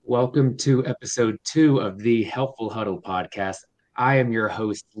Welcome to episode 2 of the Helpful Huddle podcast. I am your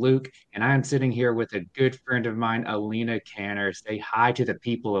host, Luke, and I am sitting here with a good friend of mine, Aleena Canner. Say hi to the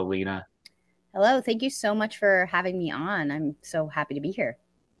people, Aleena. Hello, thank you so much for having me on. I'm so happy to be here.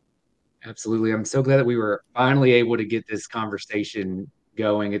 Absolutely. I'm so glad that we were finally able to get this conversation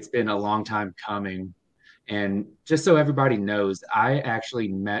going. It's been a long time coming. And just so everybody knows, I actually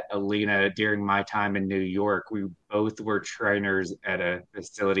met Aleena during my time in New York. We both were trainers at a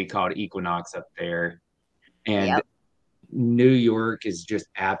facility called Equinox up there. And Yep. New York is just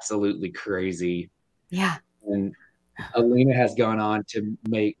absolutely crazy. Yeah. And Aleena has gone on to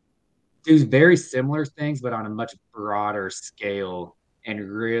do very similar things, but on a much broader scale and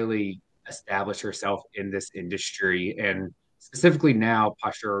really establish herself in this industry and specifically now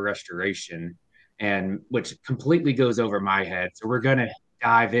postural restoration, and which completely goes over my head. So we're going to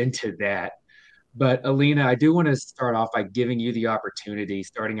dive into that. But Aleena, I do want to start off by giving you the opportunity,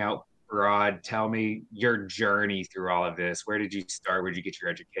 starting out broad. Tell me your journey through all of this. Where did you start? Where did you get your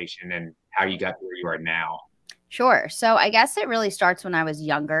education, and how you got to where you are now? Sure. So I guess it really starts when I was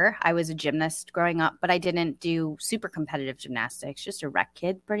younger. I was a gymnast growing up, but I didn't do super competitive gymnastics, just a rec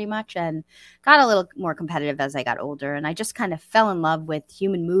kid pretty much, and got a little more competitive as I got older. And I just kind of fell in love with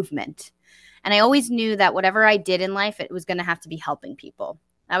human movement. And I always knew that whatever I did in life, it was going to have to be helping people.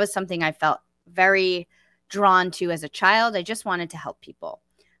 That was something I felt very drawn to as a child. I just wanted to help people.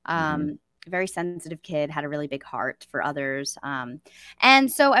 Mm-hmm. Very sensitive kid, had a really big heart for others.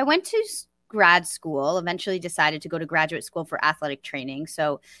 And so I went to grad school, eventually decided to go to graduate school for athletic training.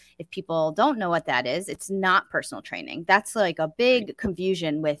 So if people don't know what that is, it's not personal training. That's like a big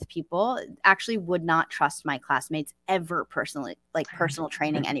confusion with people. Actually would not trust my classmates ever personally, like personal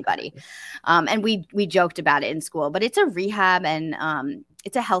training anybody. And we joked about it in school, but it's a rehab and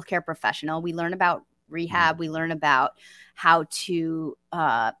it's a healthcare professional. We learn about rehab. We learn about how to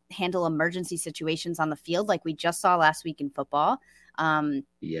handle emergency situations on the field, like we just saw last week in football.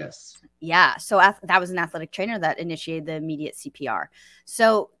 Yes. Yeah. So that was an athletic trainer that initiated the immediate CPR.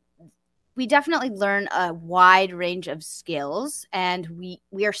 So we definitely learn a wide range of skills, and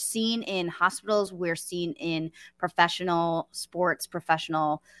we are seen in hospitals. We're seen in professional sports,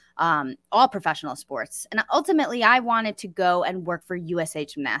 all professional sports. And ultimately, I wanted to go and work for USA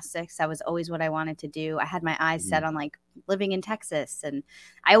Gymnastics. That was always what I wanted to do. I had my eyes set on like living in Texas, and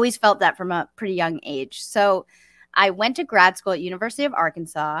I always felt that from a pretty young age. So I went to grad school at University of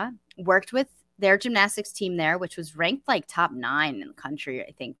Arkansas, worked with their gymnastics team there, which was ranked like top 9 in the country,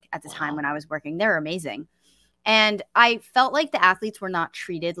 I think, at the time when I was working. They're amazing. And I felt like the athletes were not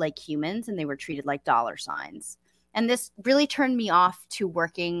treated like humans, and they were treated like dollar signs. And this really turned me off to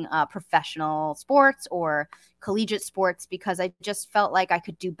working professional sports or collegiate sports, because I just felt like I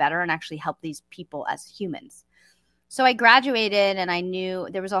could do better and actually help these people as humans. So I graduated, and I knew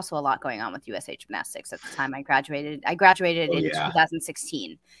there was also a lot going on with USA Gymnastics at the time I graduated. I graduated Oh in yeah.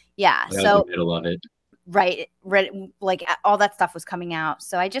 2016. Yeah. That was the So middle of it. right, like all that stuff was coming out.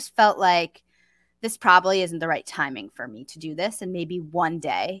 So I just felt like this probably isn't the right timing for me to do this. And maybe one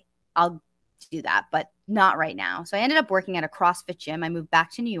day I'll do that, but not right now. So I ended up working at a CrossFit gym. I moved back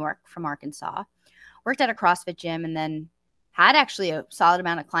to New York from Arkansas, worked at a CrossFit gym, and then had actually a solid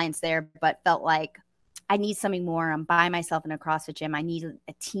amount of clients there, but felt like I need something more. I'm by myself in a CrossFit gym. I need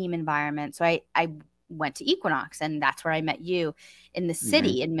a team environment. So I went to Equinox, and that's where I met you in the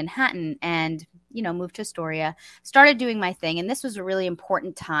city in Manhattan, and, moved to Astoria, started doing my thing. And this was a really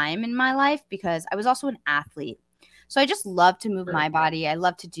important time in my life because I was also an athlete. So I just love to move my body. I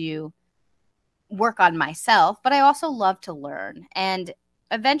love to do work on myself, but I also love to learn. And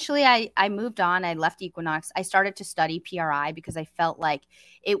eventually I moved on. I left Equinox. I started to study PRI because I felt like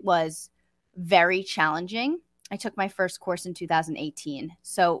it was very challenging. I took my first course in 2018.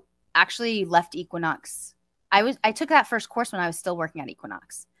 So actually left Equinox. I took that first course when I was still working at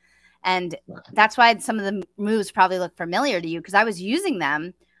Equinox. And that's why some of the moves probably look familiar to you, because I was using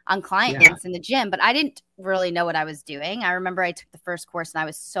them on clients in the gym, but I didn't really know what I was doing. I remember I took the first course and I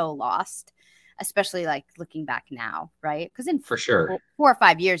was so lost, especially like looking back now, right? Because in For sure. 4 or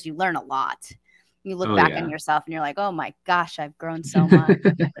 5 years, you learn a lot. You look Oh back on yeah. yourself and you're like, oh my gosh, I've grown so much.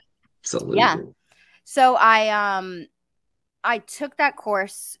 Yeah. Absolutely. So I took that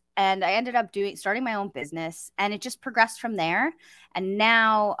course, and I ended up starting my own business, and it just progressed from there. And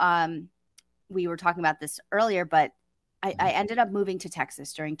now we were talking about this earlier, but I ended up moving to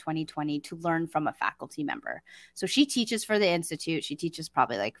Texas during 2020 to learn from a faculty member. So she teaches for the Institute. She teaches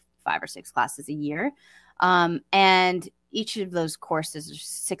probably like 5 or 6 classes a year. And each of those courses is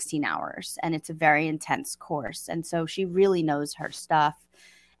 16 hours, and it's a very intense course. And so she really knows her stuff.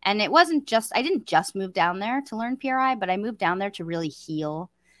 And it wasn't just, I didn't just move down there to learn PRI, but I moved down there to really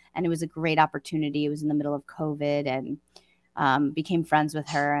heal and it was a great opportunity. It was in the middle of COVID, and became friends with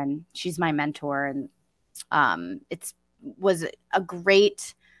her, and she's my mentor. And it's was a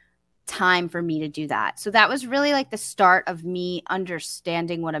great time for me to do that. So that was really like the start of me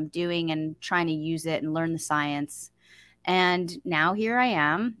understanding what I'm doing and trying to use it and learn the science. And now here I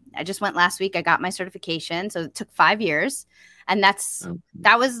am. I just went last week. I got my certification. So it took 5 years. And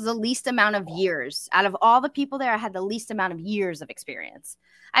that was the least amount of years out of all the people there. I had the least amount of years of experience.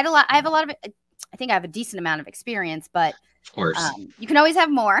 I have a lot of, I think I have a decent amount of experience, but Of course. you can always have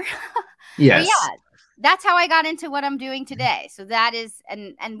more. But Yes. yeah, that's how I got into what I'm doing today. So that is,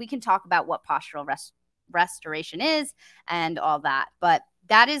 and we can talk about what postural restoration is and all that. But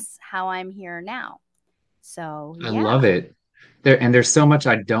that is how I'm here now. So I yeah, love it. There's so much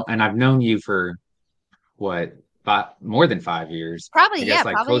I don't, and I've known you for what, more than 5 years. probably I guess yeah,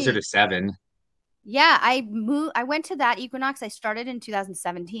 like closer to probably 7. yeah. I went to that equinox. I started in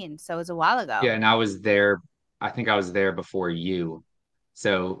 2017, so it was a while ago. Yeah, and I was there. I think I was there before you.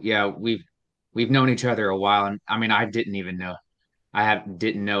 So yeah, we've known each other a while, and I mean, I didn't even know.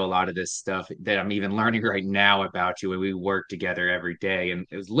 Didn't know a lot of this stuff that I'm even learning right now about you. And we work together every day, and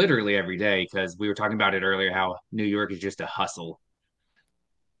it was literally every day because we were talking about it earlier. How New York is just a hustle.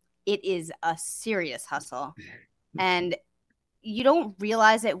 It is a serious hustle, and you don't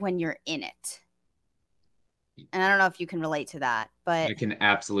realize it when you're in it. And I don't know if you can relate to that, but I can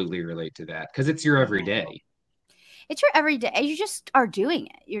absolutely relate to that because it's your I know. everyday. It's your everyday. You just are doing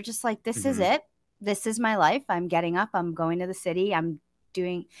it. You're just like, this is Hmm. it. This is my life. I'm getting up. I'm going to the city. I'm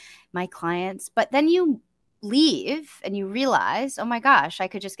doing my clients. But then you leave and you realize, oh my gosh, I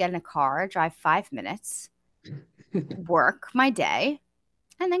could just get in a car, drive 5 minutes, work my day,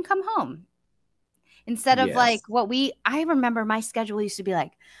 and then come home. Instead of like Yes. I remember my schedule used to be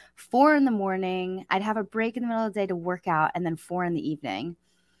like 4 in the morning. I'd have a break in the middle of the day to work out, and then 4 in the evening.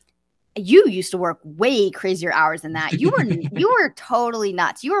 You used to work way crazier hours than that. You were totally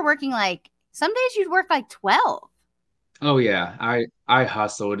nuts. You were working like some days you'd work like 12. Oh yeah, I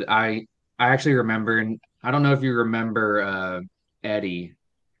hustled. I actually remember, and I don't know if you remember Eddie,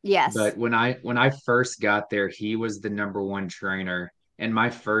 Yes. but when I first got there, he was the number one trainer. And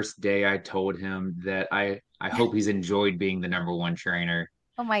my first day, I told him that I hope he's enjoyed being the number one trainer.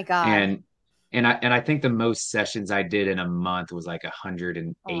 Oh my God. And and I think the most sessions I did in a month was like Oh my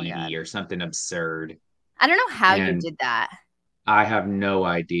 180 God. or something absurd. I don't know how you And did that. I have no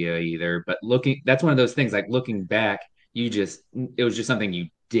idea either. But that's one of those things like looking back, it was just something you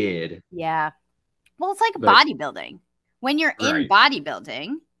did. Yeah. Well, it's like But bodybuilding. When you're in right,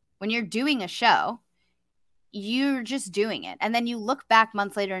 bodybuilding, when you're doing a show, you're just doing it. And then you look back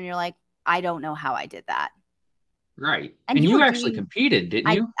months later and you're like, I don't know how I did that. right. And And you you were actually doing competed, didn't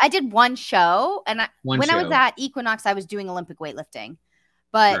I you? I did one show, and One when I was show. at Equinox, I was doing Olympic weightlifting.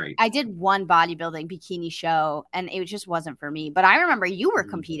 But Right. I did one bodybuilding bikini show, and it just wasn't for me. But I remember you were Mhm.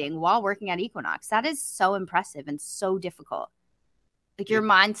 competing while working at Equinox. That is so impressive and so difficult. Like your It,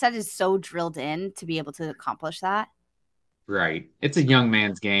 mindset is so drilled in to be able to accomplish that. right. It's a young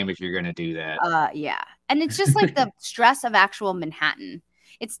man's game if you're going to do that. Yeah. And it's just like the stress of actual Manhattan.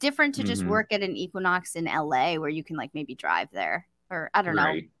 It's different to just Hmm. work at an Equinox in LA where you can like maybe drive there. Or I don't know,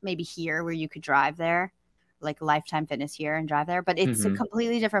 Right. maybe here where you could drive there, like Lifetime Fitness here and drive there. But it's a Hmm.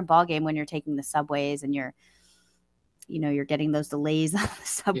 completely different ball game when you're taking the subways and you're getting those delays on the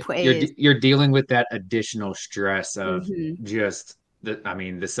subways. You're dealing with that additional stress of Hmm. just I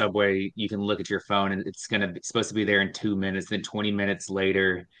mean, the subway, you can look at your phone and it's supposed to be there in 2 minutes, then 20 minutes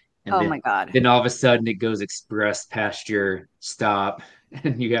later, and Oh my God. then all of a sudden it goes express past your stop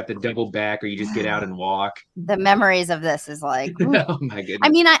and you have to double back or you just get out and walk. The memories of this is like, ooh. Oh my I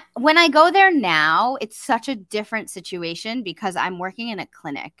goodness. mean, when I go there now, it's such a different situation because I'm working in a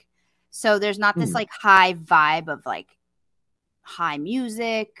clinic. So there's not this Hmm. like high vibe of like high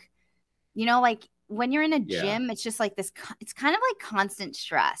music. Like when you're in a Yeah. gym, it's just like this, it's kind of like constant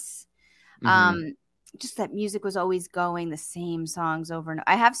stress. Hmm. Um, just that music was always going the same songs over and over.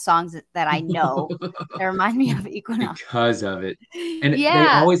 I have songs that I know that remind me of Equinox. Because of it. And they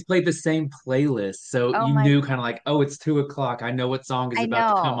Yeah. always played the same playlist. So Oh you my knew kind of like, oh, it's 2 o'clock. I know what song is I about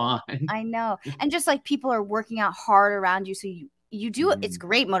to come know. on. I know. And just like people are working out hard around you. So you do it's Mhm.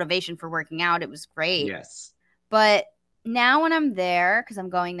 great motivation for working out. It was great. Yes. But now when I'm there, because I'm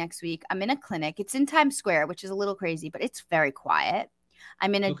going next week, I'm in a clinic. It's in Times Square, which is a little crazy, but it's very quiet.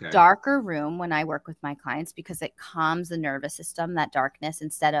 I'm in a Okay. darker room when I work with my clients because it calms the nervous system, that darkness,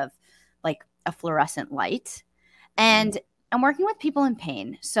 instead of like a fluorescent light. Mhm. And I'm working with people in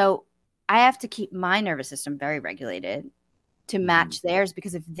pain. So I have to keep my nervous system very regulated to Mhm. match theirs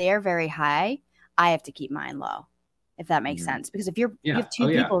because if they're very high, I have to keep mine low. if that makes Mhm. sense. Because if you Yeah. have Oh two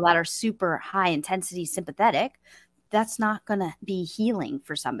yeah. people that are super high intensity sympathetic, that's not going to be healing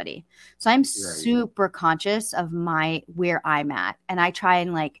for somebody. So I'm Right. super conscious of where I'm at. And I try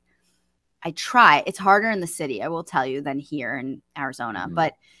and like, I try. It's harder in the city, I will tell you, than here in Arizona. Mhm.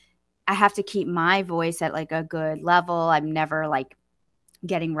 But I have to keep my voice at like a good level. I'm never like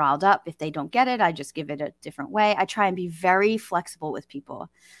getting riled up. If they don't get it, I just give it a different way. I try and be very flexible with people.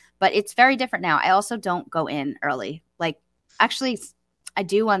 But it's very different now. I also don't go in early. Like, actually, I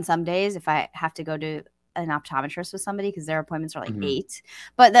do on some days if I have to go to an optometrist with somebody because their appointments are like Mhm. 8.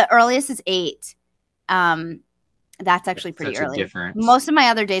 But the earliest is 8. Um, that's actually That's pretty such a early. difference. Most of my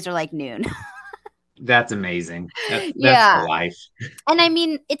other days are like noon. That's amazing. That's the Yeah. life. And I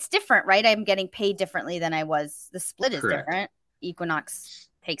mean, it's different, right? I'm getting paid differently than I was. The split is Correct. different. Equinox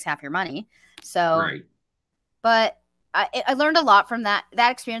takes half your money. So, Right. but I learned a lot from that.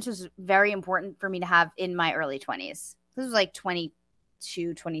 That experience was very important for me to have in my early 20s. This was like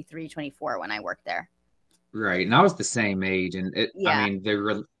 22, 23, 24 when I worked there. Right. And I was the same age. And I Yeah.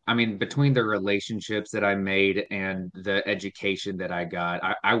 mean, I mean, between the relationships that I made and the education that I got,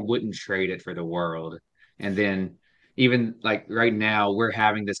 I wouldn't trade it for the world. And then even like right now, we're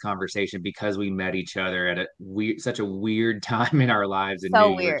having this conversation because we met each other at such a weird time in our lives in New So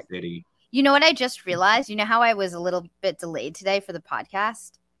York weird. City. You know what I just realized? You know how I was a little bit delayed today for the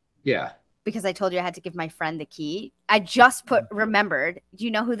podcast? Yeah. Because I told you I had to give my friend the key. I just remembered. Do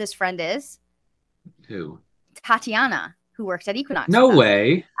you know who this friend is? Who? Tatiana, who works at Equinox No with us.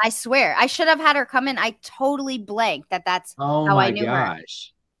 way. I swear. I should have had her come in. I totally blanked that's Oh how I my knew her.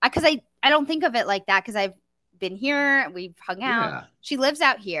 gosh. Because I don't think of it like that because I've been here. We've hung out. Yeah. She lives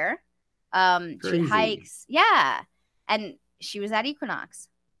out here. She Crazy. hikes. Yeah. And she was at Equinox.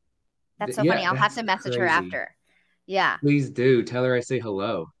 That's so funny. Yeah, I'll have that's to message her crazy. after. Yeah. Please do. Tell her I say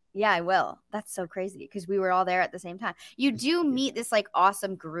hello. Yeah, I will. That's so crazy because we were all there at the same time. You do meet this like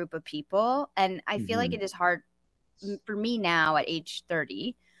awesome group of people. And I feel like Hmm. it is hard for me now at age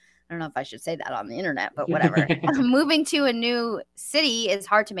 30. I don't know if I should say that on the internet, but whatever. Moving to a new city is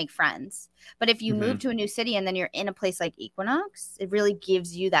hard to make friends. But if you move Hmm. to a new city and then you're in a place like Equinox, it really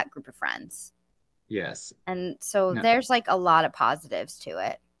gives you that group of friends. Yes. And so No, there's like a lot of positives to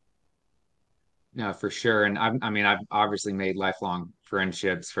it. no, for sure. And I mean, I've obviously made lifelong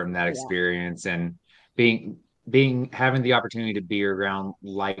friendships from that Yeah. experience, and being having the opportunity to be around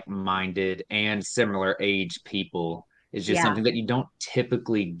like-minded and similar age people is just Yeah. something that you don't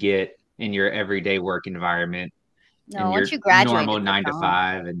typically get in your everyday work environment, in No, once your you graduate, normal it's nine to gone.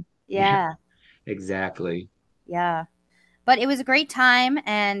 five. And yeah, Yeah. exactly. Yeah. But it was a great time.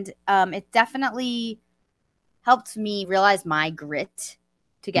 And it definitely helped me realize my grit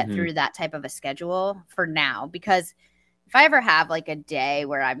to get Hmm. through that type of a schedule for now. Because if I ever have like a day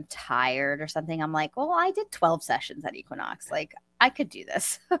where I'm tired or something, I'm like, well, I did 12 sessions at Equinox. Like, I could do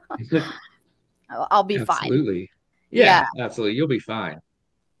this. I'll be fine. Absolutely. Yeah. Yeah, absolutely. You'll be fine.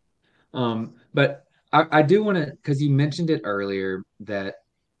 But I do want to, because you mentioned it earlier that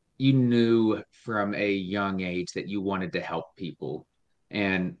you knew from a young age that you wanted to help people.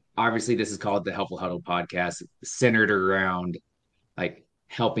 And obviously, this is called the Helpful Huddle podcast, centered around like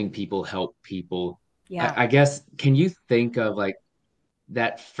helping people help people. Yeah. I guess, can you think of like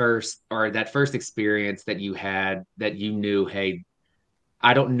that first experience that you had that you knew, hey,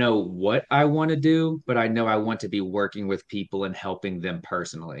 I don't know what I want to do, but I know I want to be working with people and helping them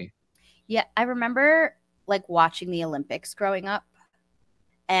personally. Yeah. I remember like watching the Olympics growing up.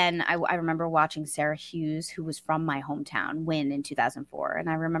 And I remember watching Sarah Hughes, who was from my hometown, win in 2004. And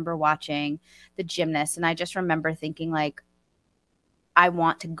I remember watching the gymnasts. And I just remember thinking, like, I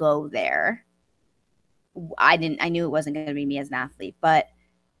want to go there. I knew it wasn't going to be me as an athlete, but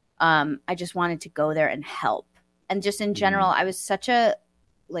I just wanted to go there and help. And just in general, Mhm. I was such a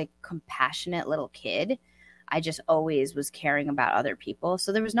like compassionate little kid. I just always was caring about other people.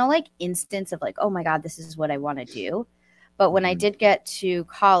 So there was no like instance of like, oh my God, this is what I want to do. But when I Mhm. did get to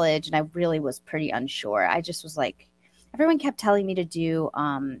college and I really was pretty unsure, I just was like, everyone kept telling me to do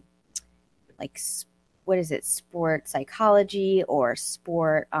like what is it, sport psychology or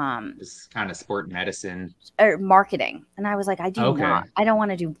sport It's kind of sport medicine. or marketing. And I was like, Okay. I don't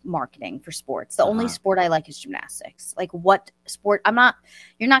want to do marketing for sports. The only Uh-huh. sport I like is gymnastics. Like what sport?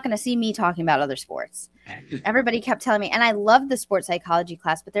 You're not going to see me talking about other sports. Everybody kept telling me, and I loved the sports psychology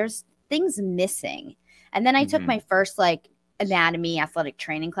class, but there's things missing. And then I took Hmm. my first like anatomy athletic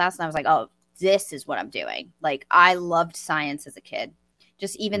training class and I was like, oh, this is what I'm doing. Like I loved science as a kid.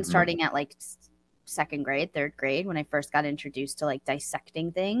 Just even Hmm. starting at like second grade, third grade, when I first got introduced to like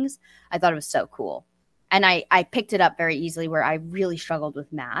dissecting things, I thought it was so cool. And I picked it up very easily where I really struggled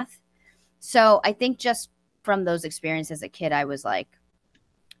with math. So I think just from those experiences as a kid, I was like,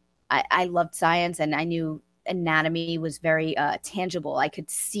 I loved science, and I knew anatomy was very tangible. I could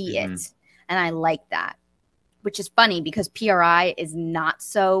see Hmm. it, and I liked that, which is funny because PRI is not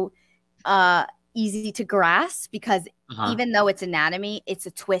so uh, easy to grasp because Uh-huh. even though it's anatomy, it's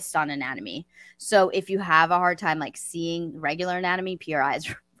a twist on anatomy. So if you have a hard time like seeing regular anatomy, PRI is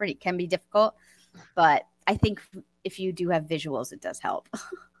pretty can be difficult. But I think if you do have visuals, it does help.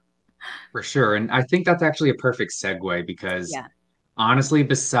 For sure. And I think that's actually a perfect segue because Yeah, honestly,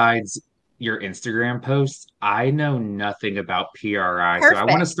 besides your Instagram posts, I know nothing about PRI. So I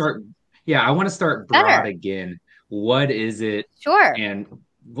want to perfect. start, yeah, I want to start broad Better. again. What is it? Sure. And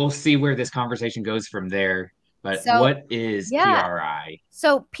we'll see where this conversation goes from there. But So what is yeah. PRI?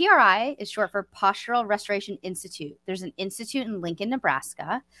 So PRI is short for Postural Restoration Institute. There's an institute in Lincoln,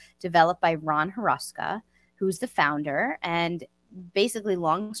 Nebraska, developed by Ron Haruska, who's the founder. And basically,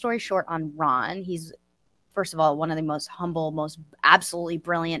 long story short, on Ron, he's first of all one of the most humble, most absolutely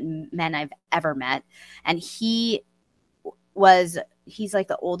brilliant men I've ever met, and he's like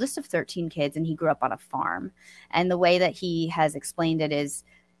the oldest of 13 kids, and he grew up on a farm. And the way that he has explained it is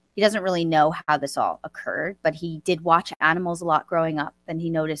he doesn't really know how this all occurred, but he did watch animals a lot growing up, and he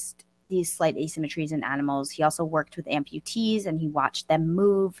noticed these slight asymmetries in animals. He also worked with amputees, and he watched them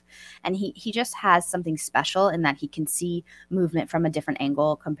move. And he just has something special in that he can see movement from a different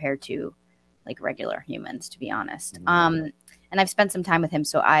angle compared to like regular humans, to be honest. Right. And I've spent some time with him,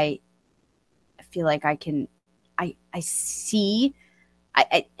 so I feel like I see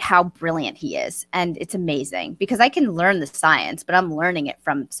how brilliant he is. And it's amazing because I can learn the science, but I'm learning it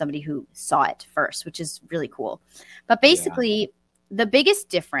from somebody who saw it first, which is really cool. But Yeah. basically, the biggest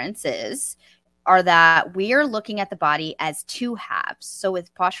differences are that we are looking at the body as two halves. So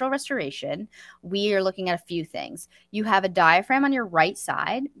with postural restoration, we are looking at a few things. You have a diaphragm on your right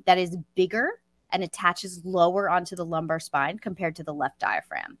side that is bigger and attaches lower onto the lumbar spine compared to the left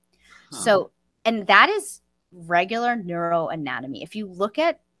diaphragm. Huh. So, and that is regular neuroanatomy. If you look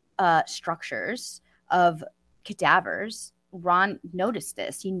at structures of cadavers, Ron noticed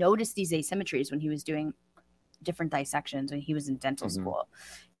this. He noticed these asymmetries when he was doing different dissections when he was in dental Hmm. school.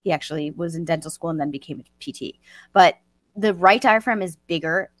 He actually was in dental school and then became a PT. But the right diaphragm is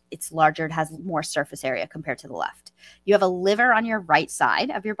bigger, it's larger, it has more surface area compared to the left. You have a liver on your right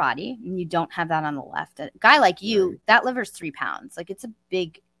side of your body, and you don't have that on the left. A guy like you, Right. that liver's 3 pounds. Like it's a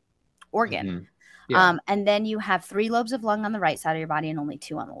big organ. Hmm. Yeah. And then you have 3 lobes of lung on the right side of your body and only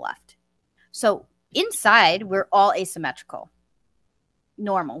 2 on the left. So inside, we're all asymmetrical,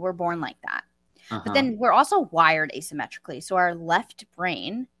 normal. We're born like that. But Uh-huh. then we're also wired asymmetrically. So our left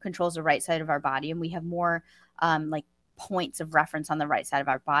brain controls the right side of our body, and we have more like points of reference on the right side of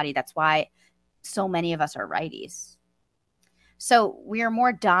our body. That's why so many of us are righties. So we are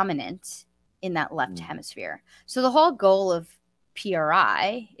more dominant in that left Mm. hemisphere. So the whole goal of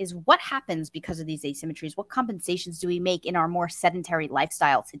PRI is what happens because of these asymmetries? What compensations do we make in our more sedentary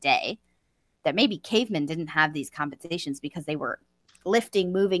lifestyle today that maybe cavemen didn't have these compensations because they were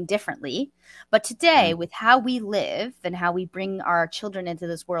lifting, moving differently. But today, Mhm. with how we live and how we bring our children into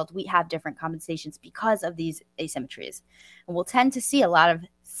this world, we have different compensations because of these asymmetries. And we'll tend to see a lot of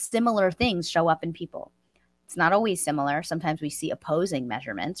similar things show up in people. It's not always similar. Sometimes we see opposing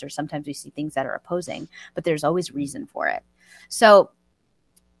measurements, or sometimes we see things that are opposing, but there's always reason for it. So,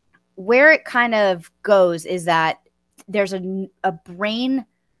 where it kind of goes is that there's a brain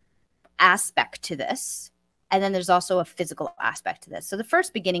aspect to this. And then there's also a physical aspect to this. So the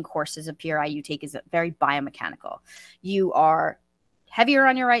first beginning courses of PRI you take is very biomechanical. You are heavier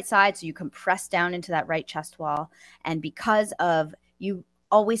on your right side, so you compress down into that right chest wall. And because of you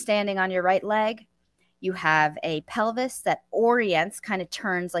always standing on your right leg, you have a pelvis that orients, kind of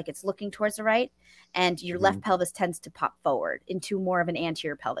turns like it's looking towards the right, and your left Mhm. pelvis tends to pop forward into more of an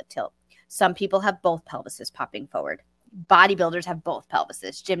anterior pelvic tilt. Some people have both pelvises popping forward. Bodybuilders have both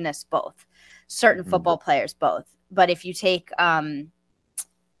pelvises, gymnasts both, certain Mhm. football players both. But if you take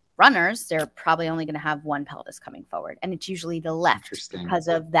runners, they're probably only going to have one pelvis coming forward, and it's usually the left Interesting. because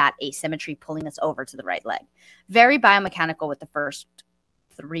of that asymmetry pulling us over to the right leg. Very biomechanical with the first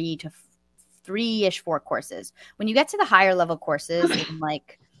 3 to 3-ish 4 courses. When you get to the higher level courses in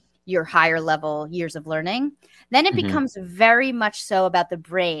like your higher level years of learning, then it Mhm. becomes very much so about the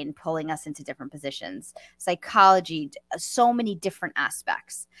brain pulling us into different positions, psychology, so many different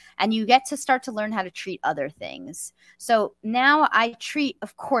aspects. And you get to start to learn how to treat other things. So now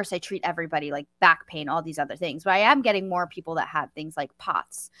of course, I treat everybody like back pain, all these other things, but I am getting more people that have things like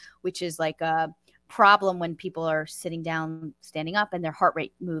POTS, which is like a problem when people are sitting down, standing up, and their heart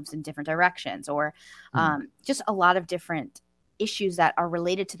rate moves in different directions, or Hmm. just a lot of different issues that are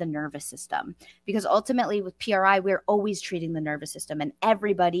related to the nervous system, because ultimately with PRI, we're always treating the nervous system, and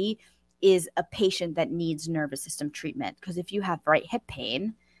everybody is a patient that needs nervous system treatment. Because if you have right hip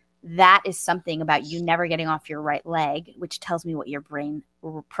pain, that is something about you never getting off your right leg, which tells me what your brain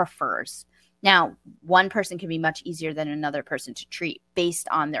prefers. Now, one person can be much easier than another person to treat based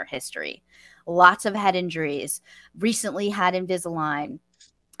on their history. Lots of head injuries, recently had Invisalign,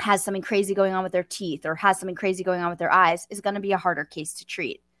 has something crazy going on with their teeth, or has something crazy going on with their eyes, is going to be a harder case to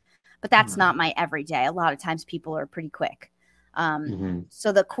treat. But that's not my everyday. A lot of times people are pretty quick.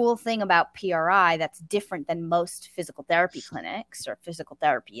 So the cool thing about PRI that's different than most physical therapy clinics or physical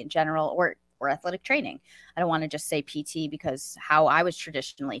therapy in general, or athletic training. I don't want to just say PT, because how I was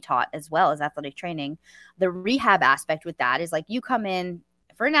traditionally taught as well as athletic training, the rehab aspect with that is like you come in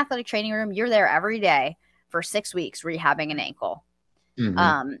for an athletic training room, you're there every day for 6 weeks rehabbing an ankle.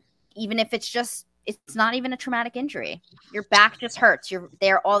 Even if it's not even a traumatic injury. Your back just hurts. You're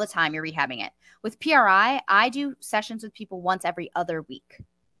there all the time. You're rehabbing it. With PRI, I do sessions with people once every other week.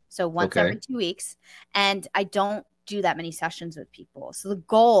 So once every 2 weeks. And I don't do that many sessions with people. So the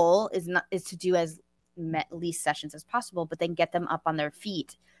goal is to do as least sessions as possible, but then get them up on their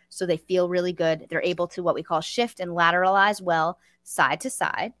feet so they feel really good. They're able to what we call shift and lateralize well, side to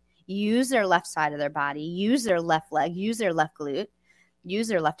side, use their left side of their body, use their left leg, use their left glute, use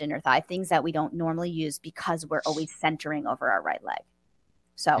their left inner thigh, things that we don't normally use because we're always centering over our right leg.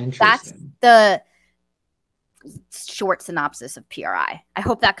 So that's the short synopsis of PRI. I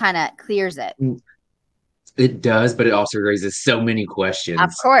hope that kind of clears it. It does, but it also raises so many questions.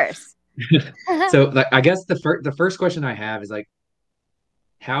 Of course. So like, I guess the first question I have is like,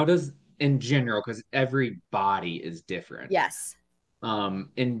 how does, in general, because every body is different. Yes.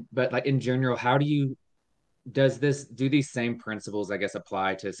 But like in general, do these same principles, I guess,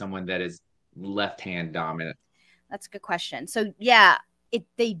 apply to someone that is left hand dominant? That's a good question. So yeah,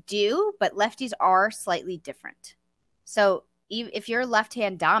 they do, but lefties are slightly different. So if you're left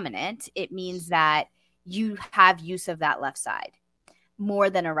hand dominant, it means that you have use of that left side more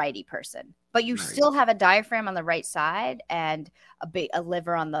than a righty person, but you still have a diaphragm on the right side and a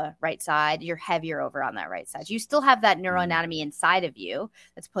liver on the right side. You're heavier over on that right side. You still have that neuroanatomy inside of you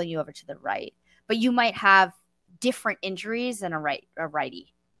that's pulling you over to the right, but you might have different injuries than a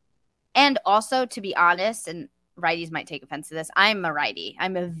righty. And also, to be honest, and righties might take offense to this, I'm a righty.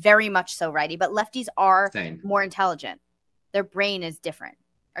 I'm a very much so righty, but lefties are more intelligent. Their brain is different.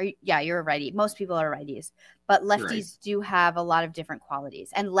 You're a righty. Most people are righties, but lefties do have a lot of different qualities.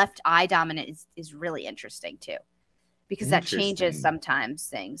 And left eye dominant is really interesting too, because that changes sometimes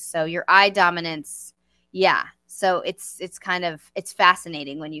things. So your eye dominance, so it's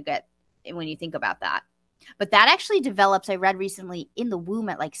fascinating when you think about that. But that actually develops, I read recently, in the womb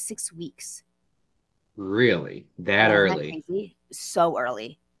at like 6 weeks. Really? That early? That crazy? So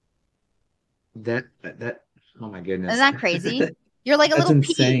early. That oh my goodness. Isn't that crazy? You're like a little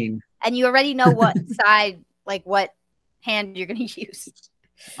pea, and you already know what side, like what hand you're going to use.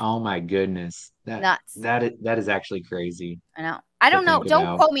 Oh my goodness. Nuts. That is actually crazy. I know. I don't know.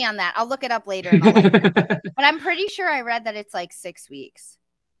 Don't quote me on that. I'll look it up later. And I'll let you know. But I'm pretty sure I read that it's like 6 weeks.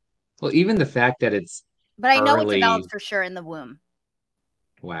 Well, even the fact that it's But I know it develops for sure in the womb.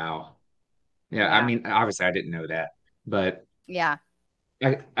 Wow. Yeah, I mean, obviously I didn't know that. But yeah.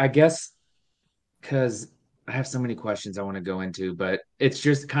 I guess because I have so many questions I want to go into, but it's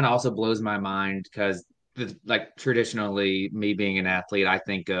just kind of also blows my mind because like traditionally me being an athlete, I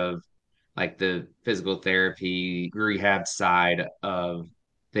think of like the physical therapy rehab side of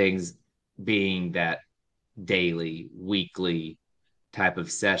things being that daily, weekly type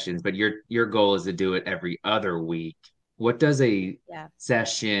of sessions, but your goal is to do it every other week. What does a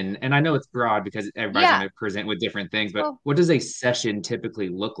session, and I know it's broad because everybody's going to present with different things, but what does a session typically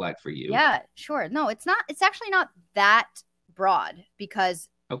look like for you? Yeah, sure. No, it's actually not that broad because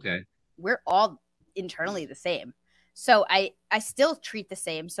we're all internally the same. So I still treat the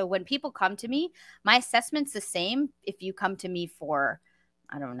same. So when people come to me, my assessment's the same if you come to me for,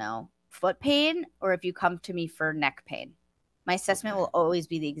 I don't know, foot pain, or if you come to me for neck pain. My assessment will always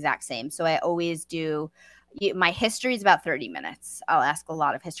be the exact same. So I always do, my history is about 30 minutes. I'll ask a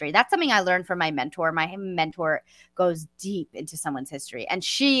lot of history. That's something I learned from my mentor. My mentor goes deep into someone's history, and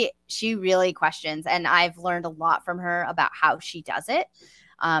she really questions, and I've learned a lot from her about how she does it.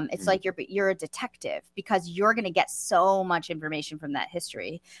 It's like you're a detective because you're going to get so much information from that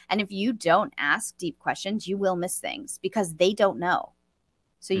history. And if you don't ask deep questions, you will miss things because they don't know.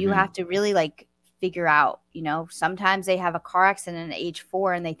 So you have to really like figure out, sometimes they have a car accident at age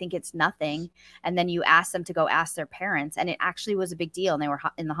 4 and they think it's nothing. And then you ask them to go ask their parents and it actually was a big deal and they were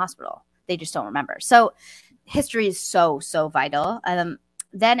in the hospital. They just don't remember. So history is so vital.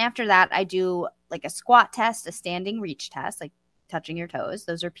 Then after that, I do like a squat test, a standing reach test, like touching your toes.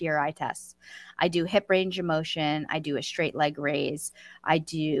 Those are PRI tests. I do hip range of motion. I do a straight leg raise. I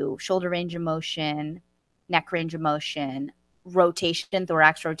do shoulder range of motion, neck range of motion, rotation,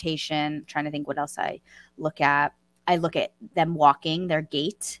 thorax rotation. I'm trying to think what else I look at. I look at them walking, their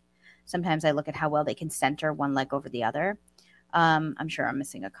gait. Sometimes I look at how well they can center one leg over the other. I'm sure I'm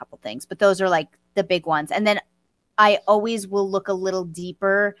missing a couple things, but those are like the big ones. And then I always will look a little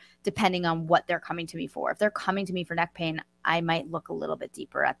deeper depending on what they're coming to me for. If they're coming to me for neck pain, I might look a little bit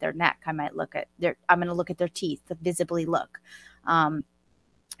deeper at their neck. I might look at I'm going to look at their teeth, to visibly look.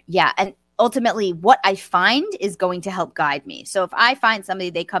 Yeah. And ultimately what I find is going to help guide me. So if I find somebody,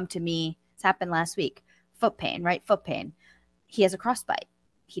 they come to me, it's happened last week, foot pain, right? Foot pain. He has a crossbite.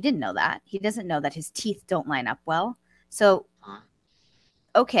 He didn't know that. He doesn't know that his teeth don't line up well. So,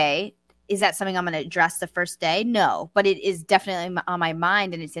 okay, is that something I'm going to address the first day? No, but it is definitely on my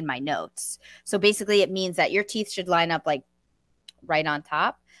mind and it's in my notes. So basically it means that your teeth should line up like right on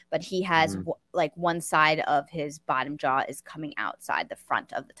top, but he has like one side of his bottom jaw is coming outside the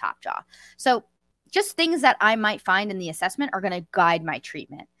front of the top jaw. So just things that I might find in the assessment are going to guide my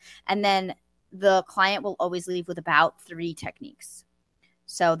treatment. And then the client will always leave with about 3 techniques.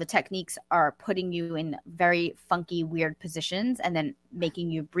 So the techniques are putting you in very funky, weird positions and then making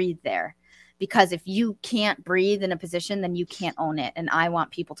you breathe there. Because if you can't breathe in a position, then you can't own it. And I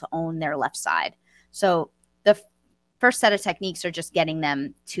want people to own their left side. So the first set of techniques are just getting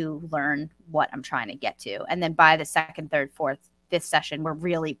them to learn what I'm trying to get to. And then by the second, third, fourth, fifth session, we're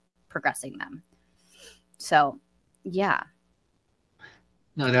really progressing them. So, yeah.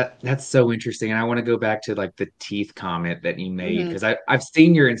 No, that's so interesting. And I want to go back to like the teeth comment that you made because I've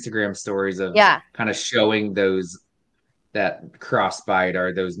seen your Instagram stories of kind of showing those that crossbite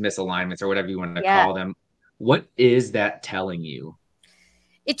or those misalignments or whatever you want to call them. What is that telling you?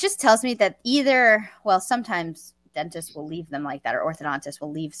 It just tells me that sometimes dentists will leave them like that or orthodontists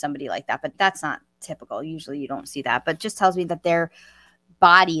will leave somebody like that, but that's not typical. Usually you don't see that, but it just tells me that their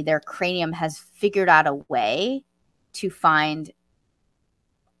body, their cranium has figured out a way to find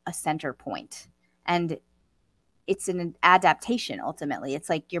a center point. And it's an adaptation ultimately. It's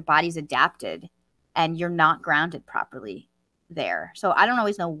like your body's adapted and you're not grounded properly there. So I don't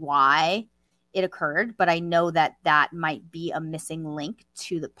always know why it occurred, but I know that that might be a missing link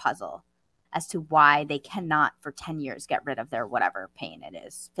to the puzzle as to why they cannot for 10 years get rid of their whatever pain it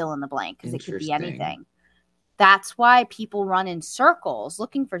is. Fill in the blank, because it could be anything. That's why people run in circles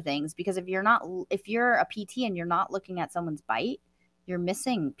looking for things, because if you're a PT and you're not looking at someone's bite, you're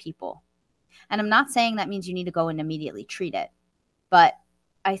missing people. And I'm not saying that means you need to go and immediately treat it, but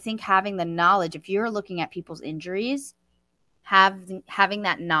I think having the knowledge, if you're looking at people's injuries, having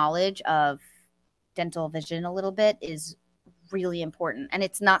that knowledge of dental vision a little bit is really important. And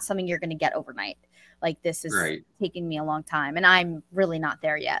it's not something you're going to get overnight. Like, this is taking me a long time, and I'm really not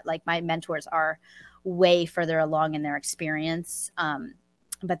there yet. Like, my mentors are way further along in their experience.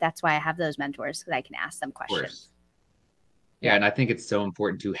 But that's why I have those mentors, because I can ask them questions. Yeah, and I think it's so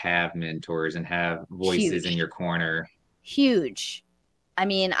important to have mentors and have voices in your corner. Huge. I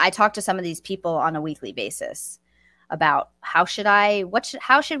mean, I talk to some of these people on a weekly basis about how should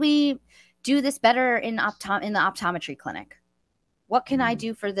we do this better in the optometry clinic? What can I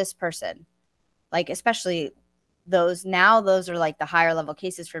do for this person? Like, especially those are like the higher level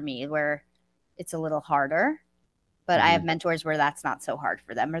cases for me where it's a little harder, but I have mentors where that's not so hard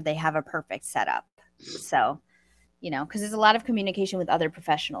for them, or they have a perfect setup. So, because there's a lot of communication with other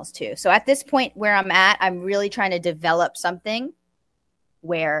professionals too. So at this point where I'm at, I'm really trying to develop something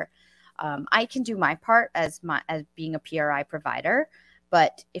where I can do my part as being a PRI provider.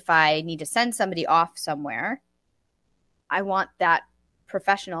 But if I need to send somebody off somewhere, I want that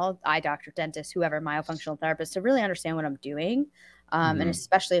professional, eye doctor, dentist, whoever, myofunctional therapist, to really understand what I'm doing. And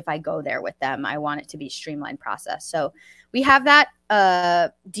especially if I go there with them, I want it to be a streamlined process. So we have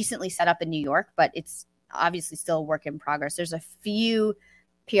that decently set up in New York, but it's obviously still a work in progress. There's a few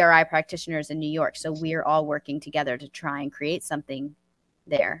PRI practitioners in New York, so we're all working together to try and create something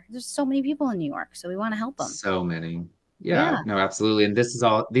there. There's so many people in New York, so we want to help them. So many. Yeah, no, absolutely. And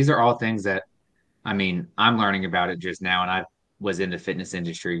these are all things that, I mean, I'm learning about it just now, and I was in the fitness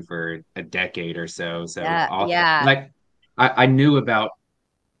industry for a decade or so. So like I knew about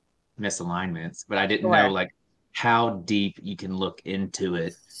misalignments, but I didn't know like how deep you can look into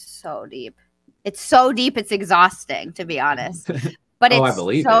it. So deep. It's so deep, it's exhausting, to be honest. But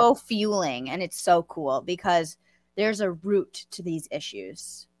it's so fueling, and it's so cool because there's a root to these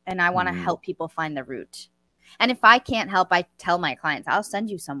issues, and I want to help people find the root. And if I can't help, I tell my clients, I'll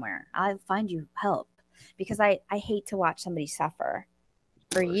send you somewhere. I'll find you help, because I hate to watch somebody suffer Of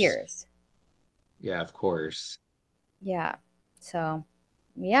for course. years. Yeah, of course. Yeah. So,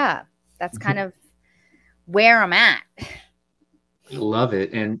 yeah, that's kind of where I'm at. I love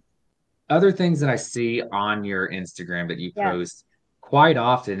it. And other things that I see on your Instagram that you Yeah. post quite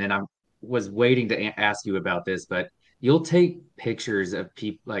often, and I was waiting to ask you about this, but you'll take pictures of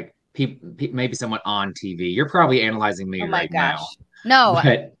people like people, maybe someone on TV. You're probably analyzing me Oh my right now, gosh. No,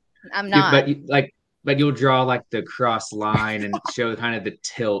 but I'm you, not. but you, like, but you'll draw like the cross line and show kind of the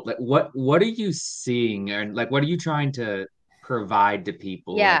tilt. Like, what are you seeing, and like, what are you trying to provide to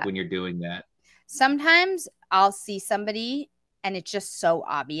people, like Yeah. when you're doing that? Sometimes I'll see somebody and it's just so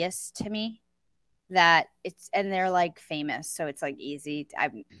obvious to me that it's, and they're like famous, so it's like easy.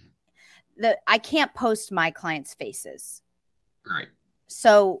 I can't post my clients' faces. Right.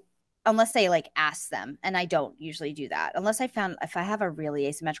 So unless they like ask them, and I don't usually do that. Unless I found, if I have a really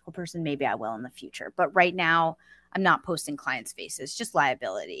asymmetrical person, maybe I will in the future. But right now I'm not posting clients' faces, just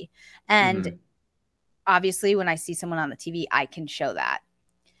liability. And Hmm. obviously when I see someone on the TV, I can show that.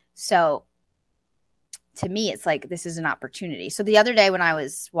 So to me, it's like this is an opportunity. So the other day when I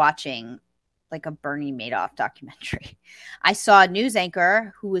was watching like a Bernie Madoff documentary, I saw a news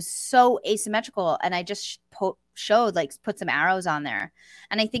anchor who was so asymmetrical, and I just showed like put some arrows on there,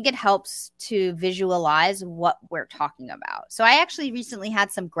 and I think it helps to visualize what we're talking about. So I actually recently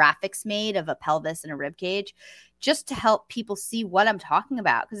had some graphics made of a pelvis and a rib cage just to help people see what I'm talking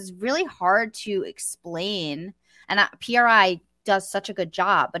about, because it's really hard to explain, and PRI does such a good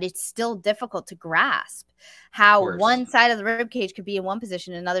job, but it's still difficult to grasp Of how course. one side of the rib cage could be in one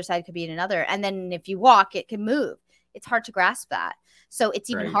position, another side could be in another. And then if you walk, it can move. It's hard to grasp that. So it's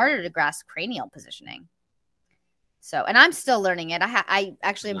even Right. harder to grasp cranial positioning. So, and I'm still learning it. I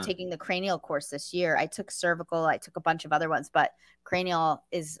actually am Uh, taking the cranial course this year. I took cervical, I took a bunch of other ones, but cranial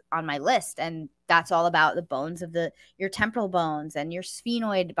is on my list. And that's all about the bones of your temporal bones and your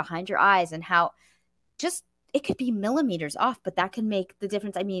sphenoid behind your eyes, and how just it could be millimeters off, but that can make the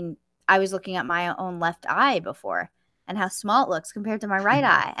difference. I mean, I was looking at my own left eye before and how small it looks compared to my right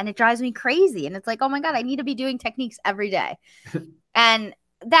eye, and it drives me crazy. And it's like, oh my God, I need to be doing techniques every day. And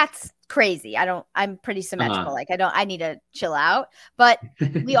that's crazy. I'm pretty symmetrical. uh-huh. Like I need to chill out, but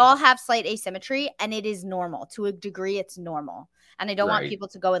we all have slight asymmetry, and it is normal to a degree. It's normal. And I don't want Right. people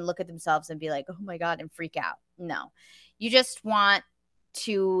to go and look at themselves and be like, oh my God, and freak out. No, you just want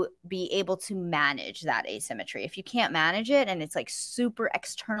to be able to manage that asymmetry. If you can't manage it and it's like super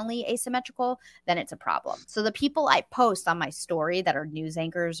externally asymmetrical, then it's a problem. So the people I post on my story that are news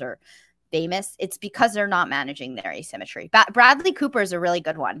anchors or famous, it's because they're not managing their asymmetry. Bradley Cooper is a really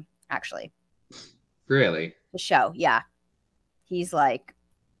good one, actually. Really The show, yeah, he's like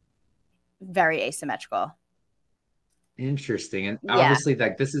very asymmetrical. interesting. And Yeah, obviously,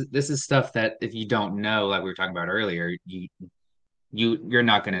 like this is stuff that if you don't know, like we were talking about earlier, you're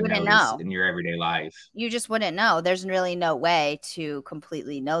not going you to wouldn't know this know. in your everyday life. You just wouldn't know. There's really no way to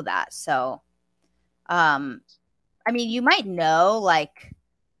completely know that. So, um, I mean, you might know like,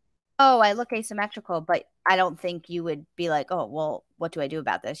 oh, I look asymmetrical, but I don't think you would be like, oh, well, what do I do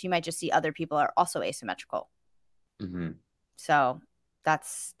about this? You might just see other people are also asymmetrical. Hmm. So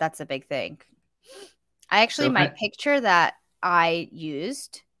that's a big thing. I actually, So my picture that I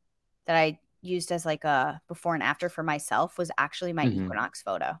used as like a before and after for myself was actually my mhm. equinox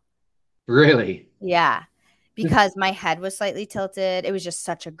photo. Really, Yeah. Because my head was slightly tilted. It was just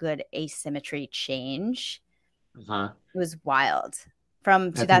such a good asymmetry change. huh? It was wild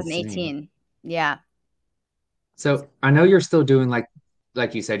from That's insane. 2018. Yeah. So I know you're still doing like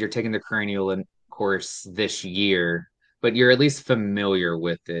you said, you're taking the cranial course this year, but you're at least familiar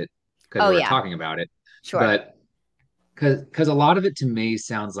with it because Oh, we're yeah. talking about it. Sure. But because a lot of it to me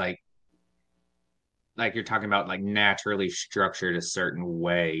sounds like you're talking about like naturally structured a certain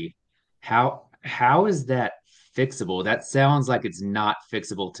way. How is that fixable? That sounds like it's not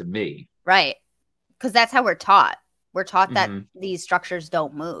fixable to me. Right. Because that's how we're taught. We're taught that Hmm. these structures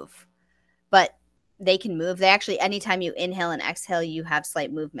don't move, but they can move. They actually, anytime you inhale and exhale, you have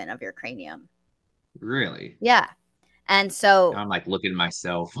slight movement of your cranium. Really? Yeah. And Now so I'm like looking at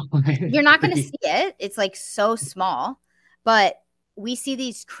myself. you're not going to see it. It's like so small, but we see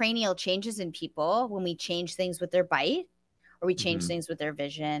these cranial changes in people when we change things with their bite, or we change Hmm. things with their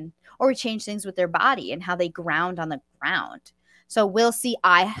vision, or we change things with their body and how they ground on the ground. So we'll see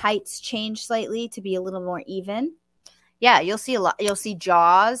eye heights change slightly to be a little more even. Yeah, you'll see a lot. You'll see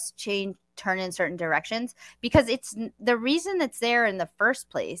jaws change, turn in certain directions, because it's the reason it's there in the first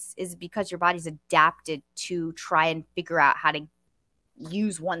place is because your body's adapted to try and figure out how to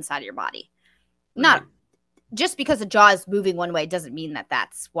use one side of your body. Not Right. just because the jaw is moving one way doesn't mean that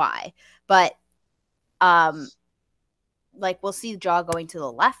that's why, but Um, like we'll see the jaw going to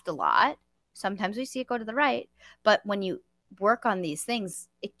the left a lot. Sometimes we see it go to the right. But when you work on these things,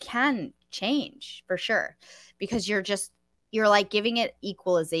 it can change for sure because you're like giving it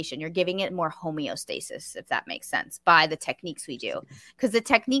equalization. You're giving it more homeostasis, if that makes sense, by the techniques we do. Because the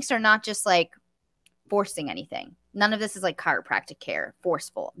techniques are not just like forcing anything. None of this is like chiropractic care,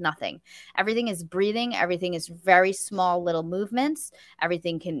 forceful, nothing. Everything is breathing. Everything is very small little movements.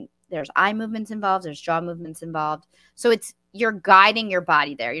 There's eye movements involved, there's jaw movements involved. So you're guiding your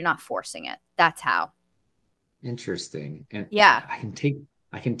body there. You're not forcing it. That's how. Interesting. And Yeah, I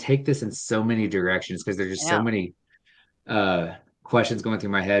can take this in so many directions because there's I just so know. many uh questions going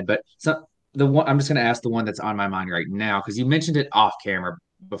through my head. But so the one I'm just gonna ask the one that's on my mind right now, because you mentioned it off camera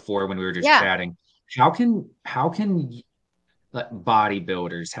before when we were just Yeah. chatting. How can like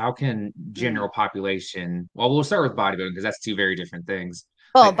bodybuilders, how can Mm. general population, well, we'll start with bodybuilding because that's two very different things.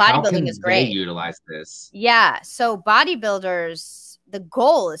 Well, Like how bodybuilding is can they great. utilize this? Yeah. So bodybuilders, the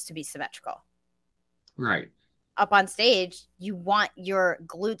goal is to be symmetrical. Right. Up on stage, you want your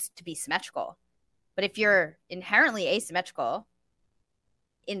glutes to be symmetrical. But if you're inherently asymmetrical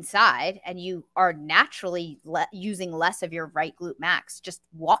inside and you are naturally using less of your right glute max, just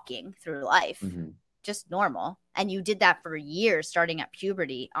walking through life, Hmm. just normal, and you did that for years starting at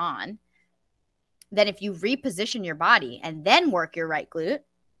puberty on, then if you reposition your body and then work your right glute,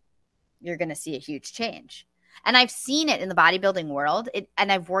 you're going to see a huge change. And I've seen it in the bodybuilding world.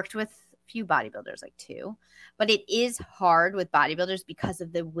 And I've worked with a few bodybuilders, like two, but it is hard with bodybuilders because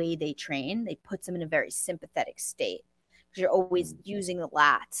of the way they train. They put them in a very sympathetic state because you're always using the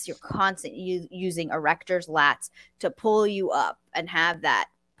lats. You're constantly using erectors, lats to pull you up and have that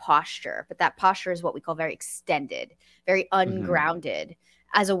posture. But that posture is what we call very extended, very Hmm. ungrounded.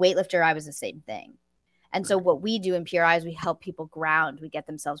 As a weightlifter, I was the same thing. And so Right. what we do in PRI is we help people ground. We get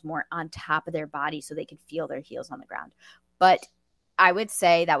themselves more on top of their body so they can feel their heels on the ground. But I would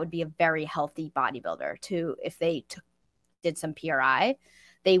say that would be a very healthy bodybuilder to if they did some PRI,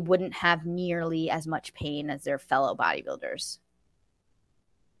 they wouldn't have nearly as much pain as their fellow bodybuilders.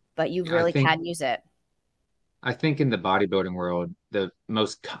 But you Yeah, really can use it. I think in the bodybuilding world,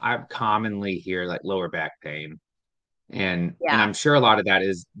 I commonly hear like lower back pain, and Yeah. I'm sure a lot of that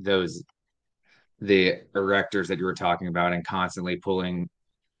is the erectors that you were talking about and constantly pulling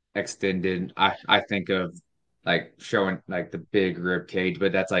extended. I think of like showing like the big rib cage,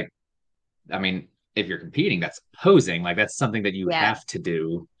 but that's like, I mean, if you're competing, that's posing, like that's something that you Yeah. have to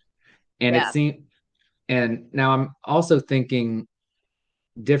do. And it Yeah. seems, and now I'm also thinking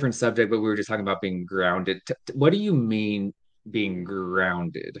different subject, but we were just talking about being grounded. What do you mean being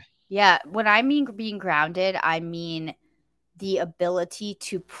grounded? Yeah. When I mean being grounded, I mean the ability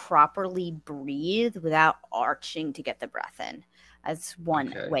to properly breathe without arching to get the breath in. That's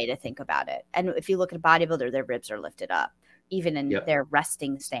one Okay. way to think about it. And if you look at a bodybuilder, their ribs are lifted up, even in Yep. their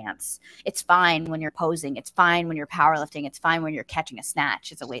resting stance. It's fine when you're posing. It's fine when you're powerlifting. It's fine when you're catching a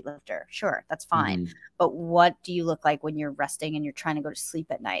snatch as a weightlifter. Sure, that's fine. Hmm. But what do you look like when you're resting and you're trying to go to sleep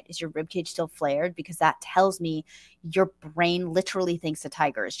at night? Is your rib cage still flared? Because that tells me your brain literally thinks a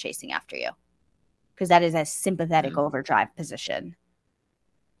tiger is chasing after you because that is a sympathetic overdrive position.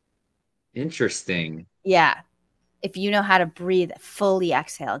 Interesting. Yeah. If you know how to breathe, fully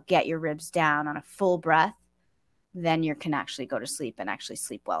exhale, get your ribs down on a full breath, then you can actually go to sleep and actually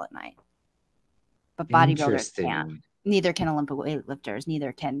sleep well at night. But bodybuilders can't. Interesting. Neither can Olympic weightlifters,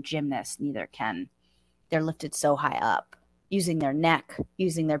 neither can gymnasts, neither can. They're lifted so high up using their neck,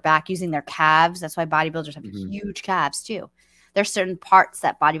 using their back, using their calves. That's why bodybuilders have Hmm. huge calves too. There's certain parts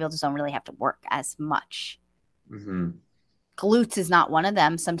that bodybuilders don't really have to work as much. Hmm. Glutes is not one of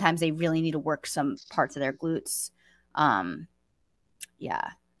them. Sometimes they really need to work some parts of their glutes. Um,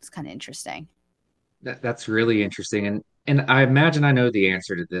 yeah, it's kind of interesting. That's really interesting. And I imagine I know the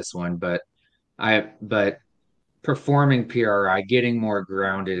answer to this one, but performing PRI, getting more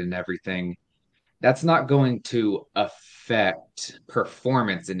grounded and everything, that's not going to affect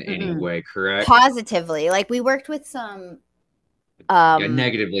performance in any Mm-mm. way, correct? Positively, like we worked with some. Yeah,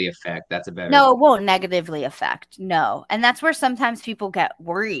 negatively affect. That's a better. No, it won't negatively affect. No, and that's where sometimes people get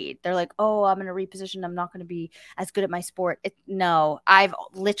worried. They're like, "Oh, I'm going to reposition. I'm not going to be as good at my sport." No, I've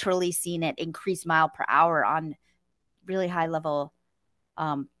literally seen it increase mile per hour on really high level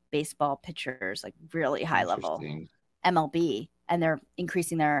baseball pitchers, like really high level Interesting. MLB, and they're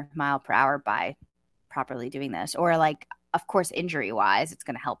increasing their mile per hour by properly doing this. Or like, of course, injury wise, it's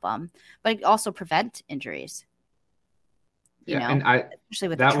going to help them, but it also prevent injuries. You Yeah, know, and I especially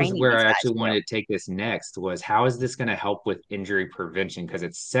with the that was training where these I guys actually do. wanted to take this next was how is this going to help with injury prevention? Because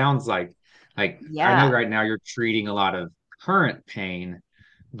it sounds like I know Yeah. right now you're treating a lot of current pain,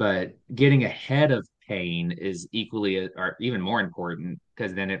 but getting ahead of pain is equally or even more important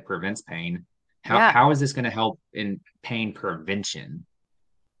because then it prevents pain. Yeah. How is this going to help in pain prevention?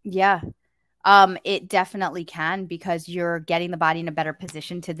 Yeah. It definitely can because you're getting the body in a better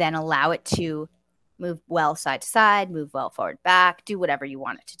position to then allow it to move well side to side, move well forward back, do whatever you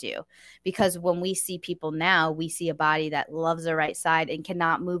want it to do. Because when we see people now, we see a body that loves the right side and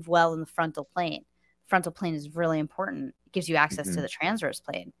cannot move well in the frontal plane. Frontal plane is really important. It gives you access to Mhm. the transverse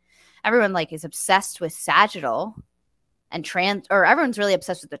plane. Everyone like is obsessed with sagittal and or everyone's really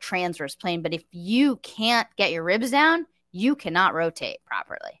obsessed with the transverse plane, but if you can't get your ribs down, you cannot rotate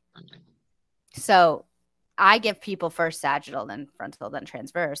properly. So I give people first sagittal, then frontal, then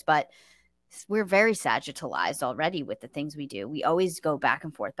transverse, but we're very sagittalized already with the things we do. We always go back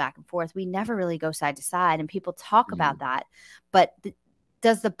and forth, back and forth. We never really go side to side, and people talk about Mhm. that. But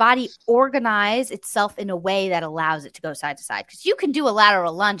does the body organize itself in a way that allows it to go side to side? Because you can do a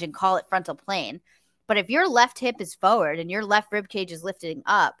lateral lunge and call it frontal plane, but if your left hip is forward and your left rib cage is lifting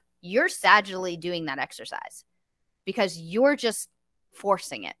up, you're sagittally doing that exercise because you're just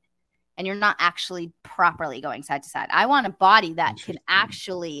forcing it and you're not actually properly going side to side. I want a body that can Interesting.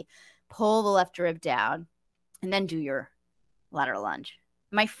 actually pull the left rib down and then do your lateral lunge.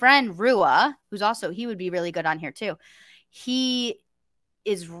 My friend Rua, who's also, he would be really good on here too. He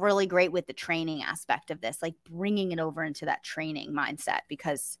is really great with the training aspect of this, like bringing it over into that training mindset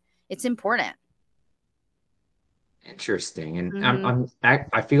because it's important. Interesting. And Mm-hmm.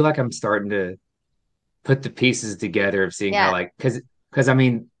 I feel like I'm starting to put the pieces together of seeing how Yeah. like because I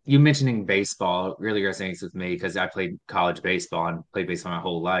mean you mentioning baseball really resonates with me because I played college baseball and played baseball my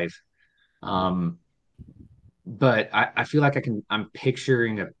whole life. Um, but I feel like I'm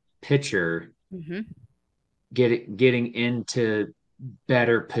picturing a pitcher Mm-hmm. getting into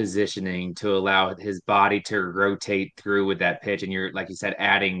better positioning to allow his body to rotate through with that pitch. And you're, like you said,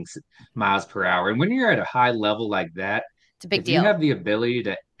 adding miles per hour. And when you're at a high level like that, It's a big if you deal. have the ability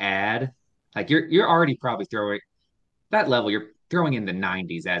to add, like you're already probably throwing that level, you're throwing in the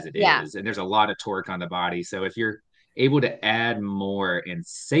 90s as it Yeah. is, and there's a lot of torque on the body. So if you're able to add more and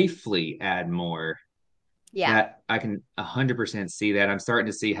safely add more, Yeah. that I can 100% see that. I'm starting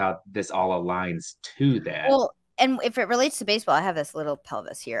to see how this all aligns to that. Well, and if it relates to baseball, I have this little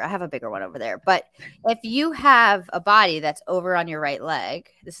pelvis here. I have a bigger one over there. But if you have a body that's over on your right leg,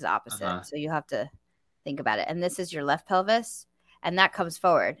 this is opposite. Uh-huh. So you have to think about it. And this is your left pelvis, and that comes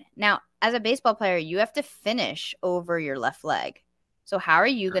forward. Now, as a baseball player, you have to finish over your left leg. So how are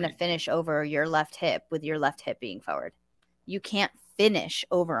you going to Right. finish over your left hip with your left hip being forward? You can't finish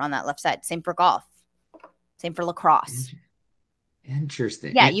over on that left side. Same for golf. Same for lacrosse.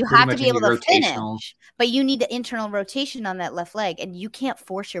 Interesting. Yeah, you Pretty have to much be able any to rotational. finish, but you need the internal rotation on that left leg, and you can't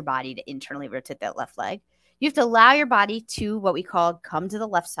force your body to internally rotate that left leg. You have to allow your body to what we call come to the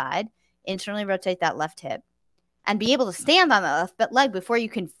left side, internally rotate that left hip, and be able to stand on the left leg before you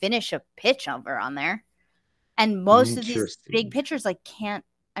can finish a pitch over on there. And most of these big Interesting. pitchers like can't.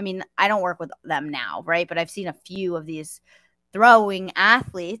 I mean, I don't work with them now, right? But I've seen a few of these throwing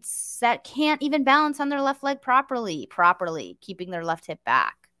athletes that can't even balance on their left leg properly, keeping their left hip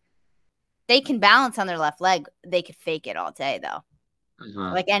back. They can balance on their left leg. They could fake it all day though,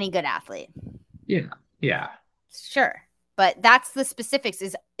 Uh-huh. like any good athlete. Yeah. Yeah. Sure. But that's the specifics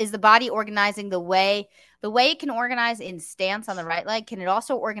is the body organizing the way it can organize in stance on the right leg, can it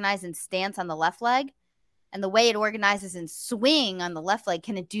also organize in stance on the left leg? And the way it organizes in swing on the left leg,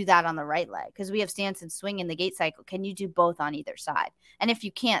 can it do that on the right leg? Because we have stance and swing in the gait cycle. Can you do both on either side? And if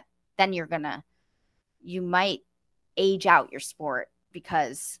you can't, then you might age out your sport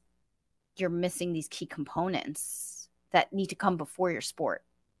because you're missing these key components that need to come before your sport.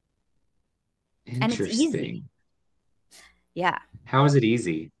 And it's easy. Interesting. Yeah. How is it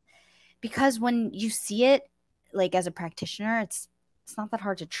easy? Because when you see it like as a practitioner, it's not that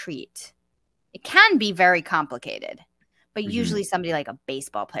hard to treat. It can be very complicated, but Hmm. usually somebody like a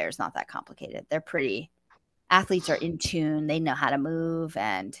baseball player is not that complicated. They're pretty athletes are in tune, they know how to move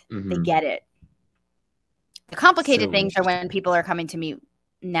and they Hmm. get it. The complicated So things are when interesting. people are coming to me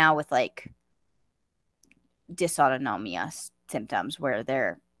now with like dysautonomia symptoms where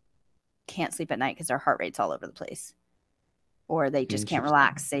they can't sleep at night because their heart rate's all over the place or they just can't Interesting.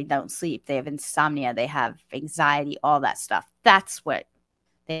 relax, they don't sleep, they have insomnia, they have anxiety, all that stuff. That's what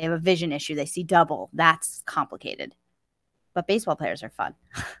they have, a vision issue, they see double. That's complicated. But baseball players are fun.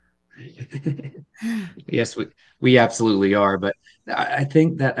 Yes, we absolutely are. But I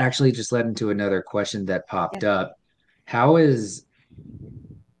think that actually just led into another question that Yeah. popped up. How is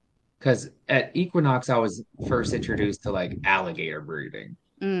because at Equinox I was first introduced to like alligator breathing.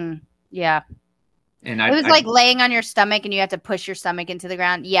 Mm, yeah. And It was I like laying on your stomach and you have to push your stomach into the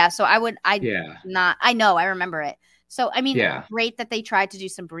ground. Yeah. So I yeah, not, I know, I remember it. So, I mean, yeah. great that they tried to do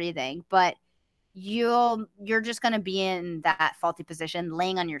some breathing, but you're just going to be in that faulty position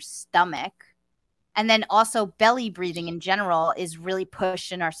laying on your stomach. And then also belly breathing in general is really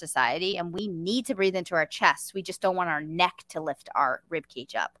pushed in our society, and we need to breathe into our chest. We just don't want our neck to lift our rib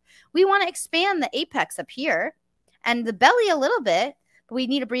cage up. We want to expand the apex up here and the belly a little bit, but we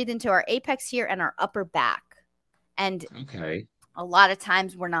need to breathe into our apex here and our upper back. And Okay. a lot of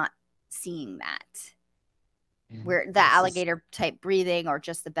times we're not seeing that. And Where the this is alligator type breathing or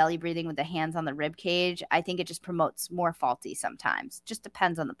just the belly breathing with the hands on the rib cage, I think it just promotes more faulty sometimes. Just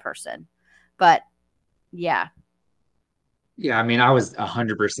depends on the person. But yeah, yeah, I mean, I was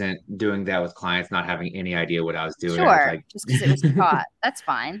 100% doing that with clients, not having any idea what I was doing. I was sure. like, Just because it was taught, that's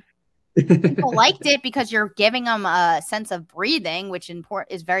fine. People liked it because you're giving them a sense of breathing, which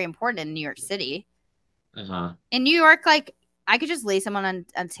is very important in New York City. uh-huh. In New York, like I could just lay someone on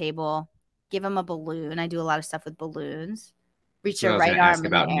a table, give them a balloon. I do a lot of stuff with balloons. Reach That's what their I was right going to ask arm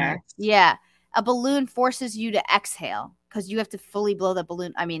in the about air. next. Yeah. A balloon forces you to exhale because you have to fully blow the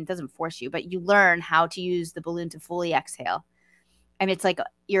balloon. I mean, it doesn't force you, but you learn how to use the balloon to fully exhale. And it's like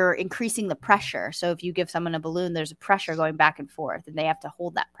you're increasing the pressure. So if you give someone a balloon, there's a pressure going back and forth, and they have to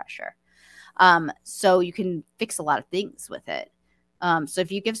hold that pressure. So you can fix a lot of things with it. So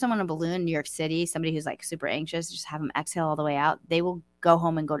if you give someone a balloon in New York City, somebody who's like super anxious, just have them exhale all the way out, they will go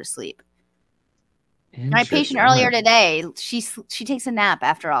home and go to sleep. My patient Interesting. I'm earlier gonna today, she takes a nap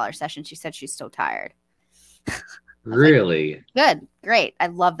after all her sessions. She said she's so tired. I was like, really good, great. I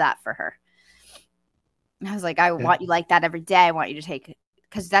love that for her. I was like, I that want you like that every day. I want you to take,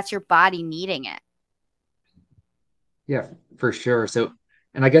 because that's your body needing it. yeah, for sure. So,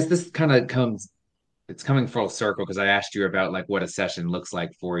 and I guess this kind of comes it's coming full circle because I asked you about like what a session looks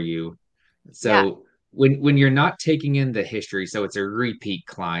like for you. Yeah. So, when you're not taking in the history, so it's a repeat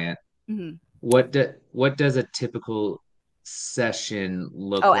client, Mm-hmm. what does a typical session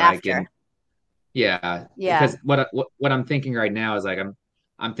look Oh, like? And after. yeah, Yeah. because what I'm thinking right now is like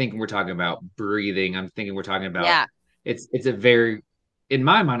I'm thinking we're talking about breathing. I'm thinking we're talking about Yeah. it's a very in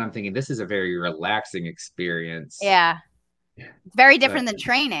my mind I'm thinking this is a very relaxing experience. Yeah. Very different But than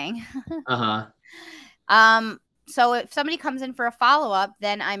training. uh-huh. Um, so if somebody comes in for a follow up,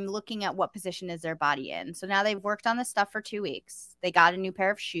 then I'm looking at what position is their body in. So now they've worked on this stuff for 2 weeks. They got a new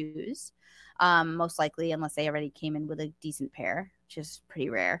pair of shoes, most likely, unless they already came in with a decent pair, which is pretty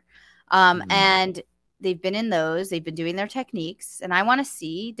rare. Mhm. And they've been in those, they've been doing their techniques. And I want to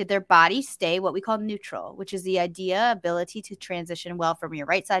see, did their body stay what we call neutral, which is the ability to transition well from your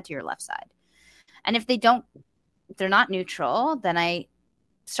right side to your left side. And if they don't, if they're not neutral, then I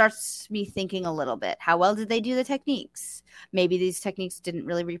starts me thinking a little bit. How well did they do the techniques? Maybe these techniques didn't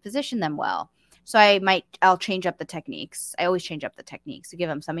really reposition them well. So I'll change up the techniques. I always change up the techniques to give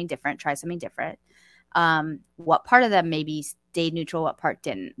them something different, try something different. What part of them maybe stayed neutral, what part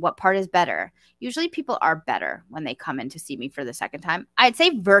didn't, what part is better. Usually people are better when they come in to see me for the second time. I'd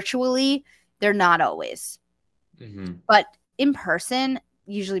say virtually, they're not always, Mhm. but in person,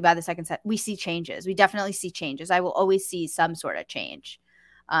 usually by the second set, we see changes. We definitely see changes. I will always see some sort of change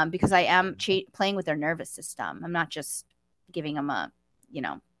because I am playing with their nervous system. I'm not just giving them a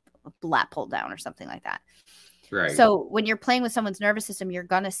lat pull down or something like that. Right. So when you're playing with someone's nervous system, you're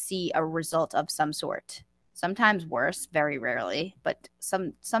going to see a result of some sort. Sometimes worse, very rarely, but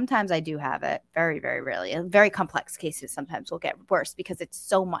sometimes I do have it. Very, very rarely. In very complex cases, sometimes will get worse because it's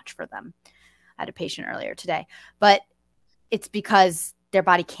so much for them. I had a patient earlier today, but it's because their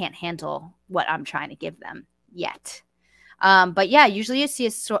body can't handle what I'm trying to give them yet. But yeah, usually you see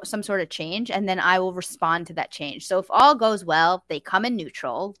some sort of change, and then I will respond to that change. So if all goes well, they come in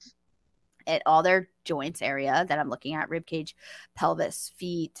neutral at all their joints area that I'm looking at, rib cage, pelvis,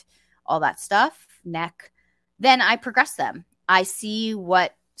 feet, all that stuff, neck. Then I progress them. I see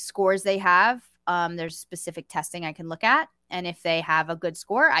what scores they have. There's specific testing I can look at. And if they have a good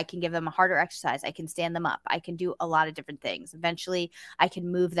score, I can give them a harder exercise. I can stand them up. I can do a lot of different things. Eventually, I can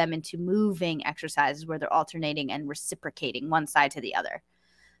move them into moving exercises where they're alternating and reciprocating one side to the other.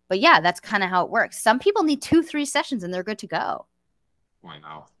 But yeah, that's kind of how it works. Some people need 2, 3 sessions and they're good to go.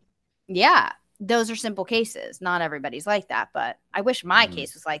 Wow. Yeah, those are simple cases. Not everybody's like that, but I wish my Mhm.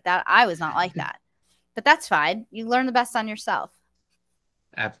 case was like that. I was not like that. But that's fine. You learn the best on yourself.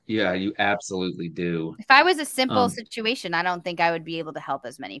 Yeah, you absolutely do. If I was a simple Um, situation, I don't think I would be able to help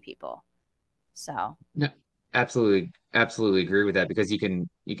as many people. So, no, absolutely agree with that because you can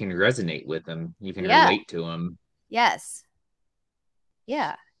resonate with them, you can yeah, relate to them. yes.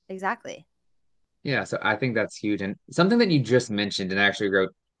 Yeah, exactly. Yeah, so I think that's huge. And something that you just mentioned and I actually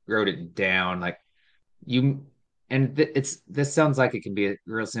wrote it down, like you and it's this sounds like it can be a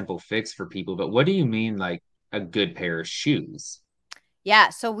real simple fix for people, but what do you mean like a good pair of shoes? Yeah,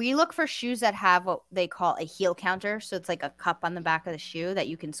 so we look for shoes that have what they call a heel counter. So it's like a cup on the back of the shoe that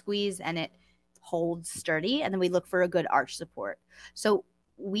you can squeeze and it holds sturdy. And then we look for a good arch support. So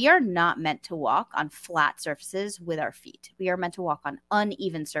we are not meant to walk on flat surfaces with our feet. We are meant to walk on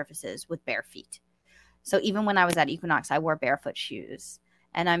uneven surfaces with bare feet. So even when I was at Equinox, I wore barefoot shoes.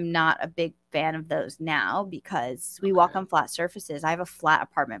 And I'm not a big fan of those now because we walk Okay. on flat surfaces. I have a flat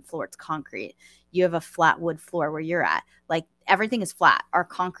apartment floor, it's concrete. You have a flat wood floor where you're at. Like everything is flat. Our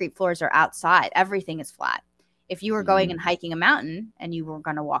concrete floors are outside. Everything is flat. If you were going and Mhm. hiking a mountain and you were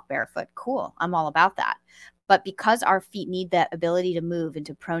going to walk barefoot, cool. I'm all about that. But because our feet need that ability to move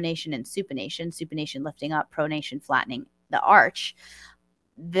into pronation and supination lifting up, pronation flattening the arch,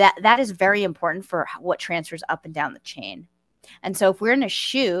 that is very important for what transfers up and down the chain. And so if we're in a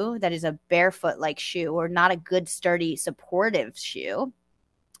shoe that is a barefoot like shoe or not a good sturdy supportive shoe,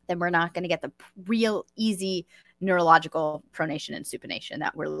 then we're not going to get the real easy neurological pronation and supination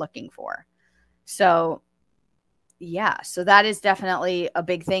that we're looking for. So yeah, so that is definitely a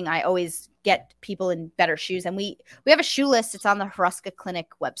big thing. I always get people in better shoes, and we have a shoe list. It's on the Huruska Clinic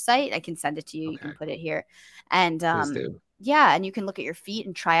website. I can send it to you. You can Okay. put it here, and Please do. yeah, and you can look at your feet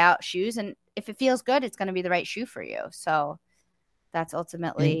and try out shoes, and if it feels good, it's going to be the right shoe for you. So that's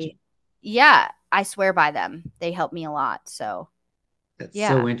And ultimately, yeah, I swear by them. They help me a lot. So that's yeah,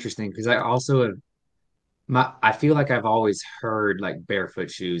 so interesting because I also have I feel like I've always heard like barefoot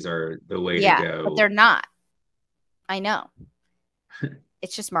shoes are the way to yeah, but go. they're not. I know.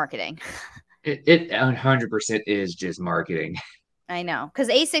 It's just marketing. It 100% is just marketing. I know. Because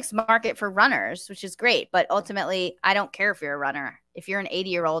ASICs market for runners, which is great. But ultimately, I don't care if you're a runner. If you're an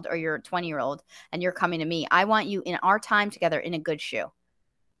 80-year-old or you're a 20-year-old and you're coming to me, I want you in our time together in a good shoe.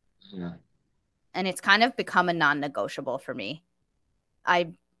 Yeah. And it's kind of become a non negotiable for me.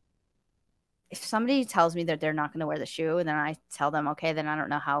 I, if somebody tells me that they're not going to wear the shoe, and then I tell them, okay, then I don't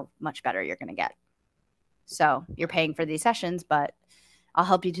know how much better you're going to get. So you're paying for these sessions, but I'll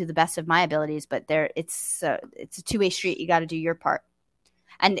help you to the best of my abilities. But it's a two-way street. You got to do your part.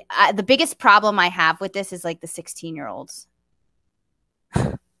 And the biggest problem I have with this is like the 16-year-olds.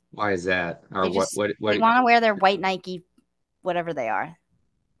 Why is that? Or They just they what want to wear their white Nike, whatever they are,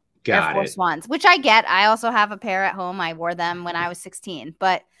 Air got Force it. Ones, which I get. I also have a pair at home. I wore them when I was 16.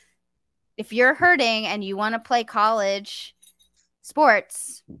 But if you're hurting and you want to play college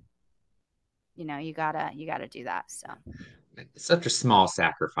sports, you gotta do that. So It's such a small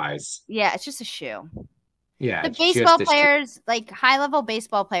sacrifice. yeah, it's just a shoe. Yeah, The it's just baseball a shoe. players, like high level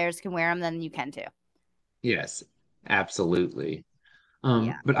baseball players, can wear them. Then you can too. Yes, absolutely.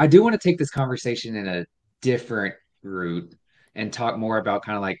 Yeah, But I do want to take this conversation in a different route and talk more about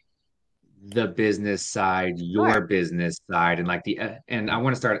kind of like the business side, your sure. business side, and like and I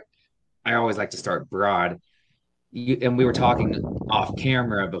want to start. I always like to start broad. And we were talking off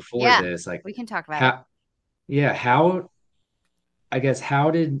camera before Yeah, this, like we can talk about it. how, yeah, how, I guess,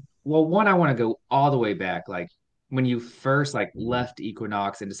 how did, well, one, I want to go all the way back, like when you first like left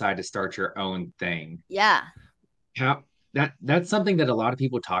Equinox and decided to start your own thing. Yeah, How that's something that a lot of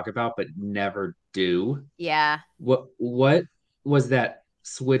people talk about but never do. yeah, What was that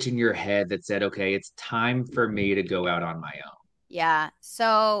switch in your head that said, okay, it's time for me to go out on my own? yeah.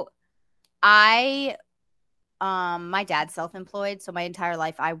 So I my dad's self-employed, so my entire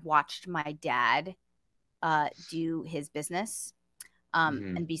life I watched my dad do his business and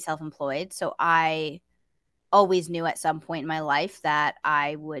Hmm. be self-employed. So I always knew at some point in my life that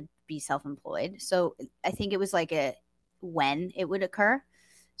I would be self-employed. So I think it was like a when it would occur.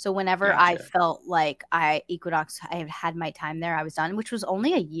 So whenever I Gotcha. felt like I Equinox, I had had my time there, I was done, which was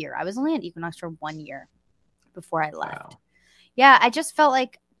only a year. I was only at Equinox for 1 year before I left. Wow. Yeah, I just felt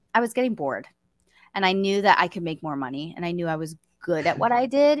like I was getting bored and I knew that I could make more money and I knew I was good at what I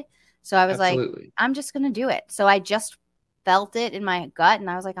did. So I was like, Absolutely. I'm just going to do it. So I just felt it in my gut and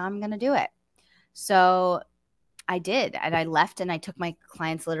I was like, I'm going to do it. So I did. And I left and I took my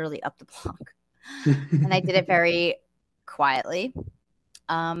clients literally up the block. And I did it very quietly.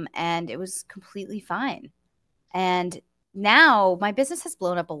 And it was completely fine. And now my business has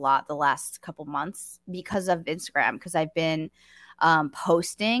blown up a lot the last couple months because of Instagram, because I've been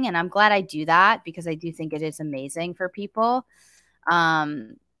posting and I'm glad I do that because I do think it is amazing for people.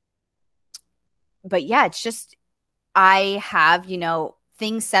 Um, but yeah, it's just I have,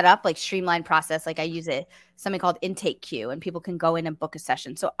 things set up like streamlined process. Like I use something called intake queue and people can go in and book a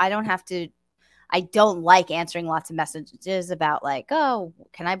session. So I don't like answering lots of messages about like, oh,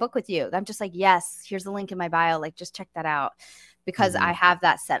 can I book with you? I'm just like, yes, here's the link in my bio. Like, just check that out because I Hmm. have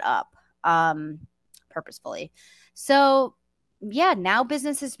that set up. Um, purposefully. So yeah, now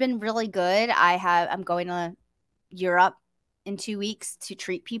business has been really good. I'm going to Europe in 2 weeks to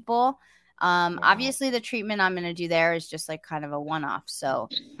treat people. Wow. Obviously, the treatment I'm going to do there is just like kind of a one off. So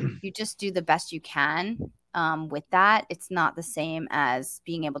you just do the best you can with that. It's not the same as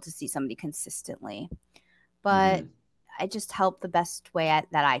being able to see somebody consistently, but Hmm. I just help the best way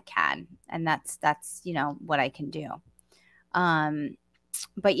that I can, and that's what I can do. Um,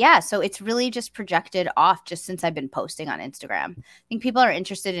 but yeah, so it's really just projected off just since I've been posting on Instagram. I think people are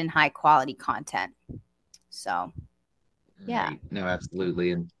interested in high quality content. So yeah, Right. No,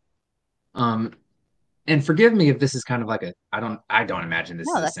 absolutely. Um, and forgive me if this is kind of like I don't imagine this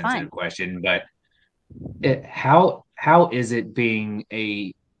no, is a that's fine. sensitive question, but how is it being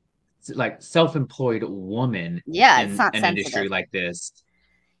a like self-employed woman Yeah, it's in not an industry sensitive. like this?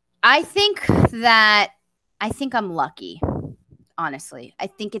 I think that I think I'm lucky, honestly. I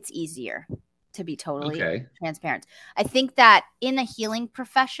think it's easier to be totally Okay. transparent. I think that in a healing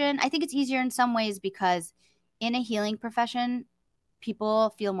profession, I think it's easier in some ways because in a healing profession,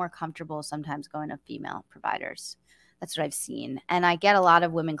 people feel more comfortable sometimes going to female providers. That's what I've seen. And I get a lot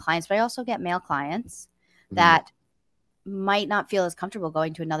of women clients, but I also get male clients Mhm. that might not feel as comfortable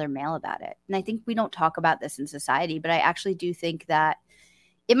going to another male about it. And I think we don't talk about this in society, but I actually do think that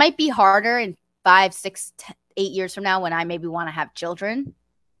it might be harder in 5, 6, 8 years from now when I maybe want to have children.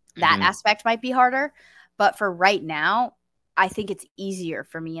 That Mhm. aspect might be harder. But for right now, I think it's easier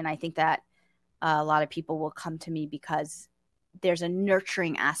for me. And I think that a lot of people will come to me because there's a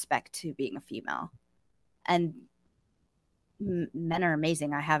nurturing aspect to being a female. And men are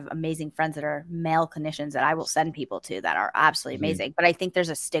amazing. I have amazing friends that are male clinicians that I will send people to that are absolutely Mhm. amazing. But I think there's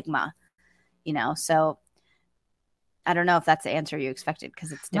a stigma. So I don't know if that's the answer you expected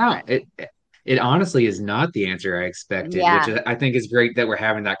because it's No, different. it honestly is not the answer I expected, which Yeah. I think is great that we're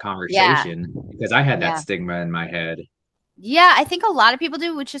having that Yeah. conversation because I had that Yeah. stigma in my head. Yeah. I think a lot of people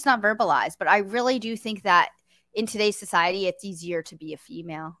do, which is not verbalized. But I really do think that in today's society, it's easier to be a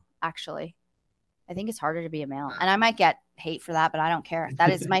female, actually. I think it's harder to be a male. And I might get hate for that, but I don't care. That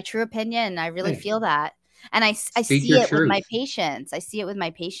is my true opinion. I really Hey, feel that. And I speak see your it with truth. my patients. I see it with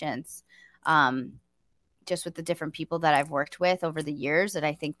my patients, um, just with the different people that I've worked with over the years. And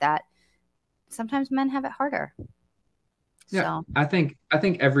I think that sometimes men have it harder. Yeah, So I think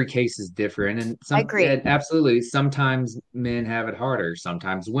every case is different, and I agree. absolutely sometimes men have it harder,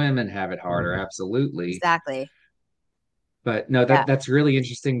 sometimes women have it harder, absolutely. Exactly. But no, Yeah. that's really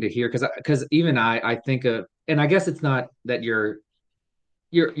interesting to hear because even I think of, and I guess it's not that you're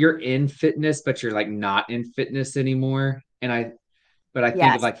in fitness, but you're like not in fitness anymore. But I think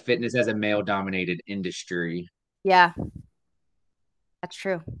of Yes. like fitness as a male dominated industry. Yeah. That's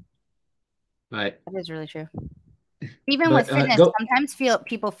true. But That is really true. Even with but fitness, go sometimes feel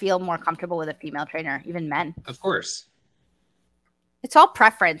people feel more comfortable with a female trainer, even men. of course. It's all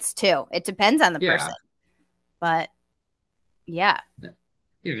preference too. It depends on the Yeah. person. But yeah.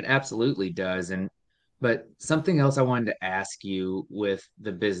 It absolutely does. But something else I wanted to ask you with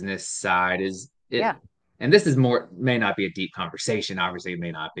the business side is Yeah. and this is more, may not be a deep conversation, obviously it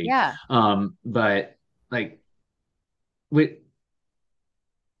may not be. Yeah. But like with,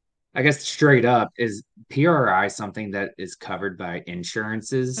 I guess straight up, is PRI something that is covered by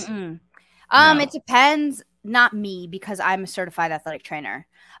insurances? Mm-mm. It No. depends. Not me because I'm a certified athletic trainer,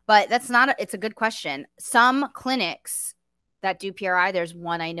 but that's not. It's a good question. Some clinics that do PRI, there's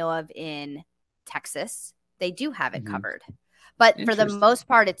one I know of in Texas. They do have it Mhm. covered, but for the Interesting. most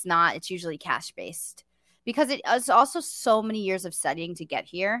part, it's not. It's usually cash based because it's also so many years of studying to get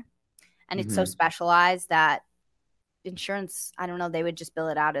here, and it's so Hmm. specialized that insurance, I don't know, they would just bill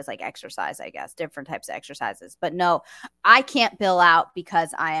it out as like exercise, I guess, different types of exercises. But no, I can't bill out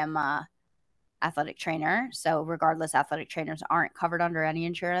because I am a athletic trainer. So regardless, athletic trainers aren't covered under any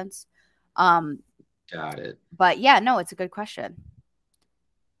insurance. Um, Got it. but yeah, no, it's a good question.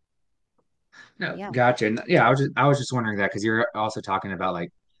 No, Yeah. gotcha. And yeah, I was just wondering that because you're also talking about like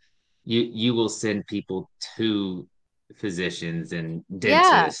you will send people to physicians and Yeah,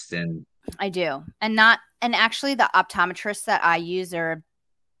 dentists and I do. And actually the optometrists that I use are a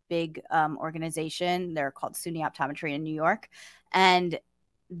big organization. They're called SUNY Optometry in New York. And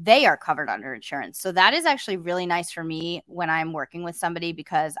they are covered under insurance. So that is actually really nice for me when I'm working with somebody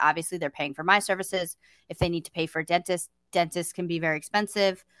because obviously they're paying for my services. If they need to pay for a dentist, dentists can be very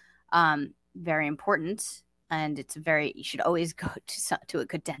expensive, very important. And you should always go to a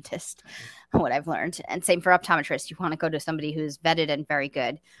good dentist, what I've learned. And same for optometrists. You want to go to somebody who's vetted and very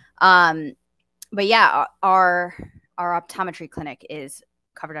good. Um, but yeah, our optometry clinic is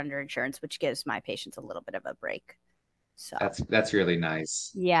covered under insurance, which gives my patients a little bit of a break. So that's really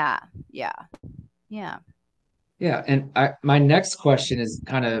nice. yeah, yeah. Yeah. Yeah, and my next question is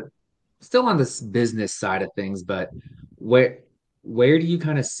kind of still on this business side of things, but where where do you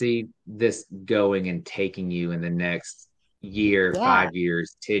kind of see this going and taking you in the next year, Yeah. 5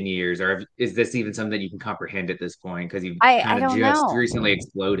 years, 10 years, or is this even something that you can comprehend at this point because you've I kind of don't just know. recently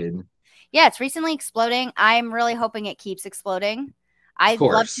exploded? Yeah, it's recently exploding. I'm really hoping it keeps exploding. Of I'd love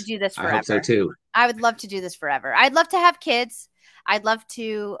to course, do this I hope so forever. too. I would love to do this forever. I'd love to have kids. I'd love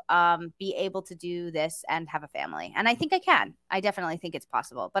to be able to do this and have a family. And I think I can. I definitely think it's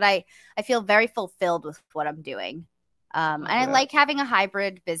possible. But I feel very fulfilled with what I'm doing. I And love I that like having a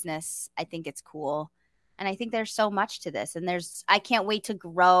hybrid business. I think it's cool. And I think there's so much to this. And I can't wait to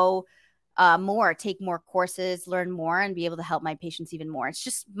grow more, take more courses, learn more, and be able to help my patients even more. It's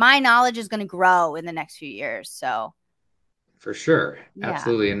just my knowledge is going to grow in the next few years. So, for sure, yeah.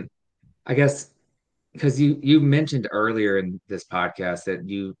 absolutely. And I guess because you mentioned earlier in this podcast that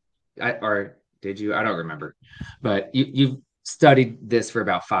or did you? I don't remember, but you've studied this for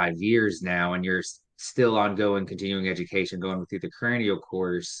about 5 years now, and you're still ongoing, continuing education, going through the cranial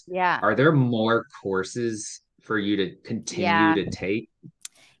course. Yeah. Are there more courses for you to continue Yeah. to take?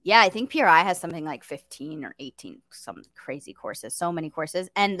 Yeah, I think PRI has something like 15 or 18, some crazy courses, so many courses.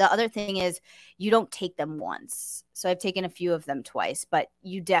 And the other thing is, you don't take them once. So I've taken a few of them twice, but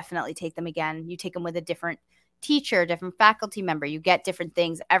you definitely take them again. You take them with a different teacher, different faculty member. You get different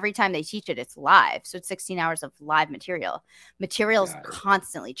things every time they teach it. It's live. So it's 16 hours of live material. Material's Got it.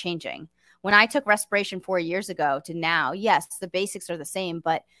 constantly changing. When I took respiration 4 years ago to now, yes, the basics are the same,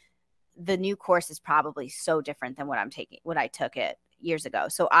 but the new course is probably so different than what I took it years ago.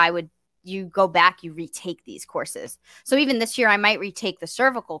 So you go back, you retake these courses. So even this year, I might retake the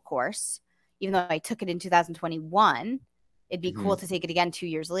cervical course, even though I took it in 2021. It'd be cool Mhm. to take it again 2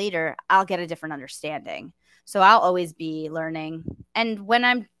 years later. I'll get a different understanding. So I'll always be learning. And when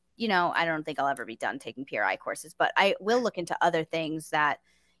I don't think I'll ever be done taking PRI courses, but I will look into other things that,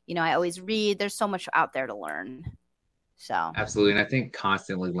 I always read. There's so much out there to learn. So, Absolutely. And I think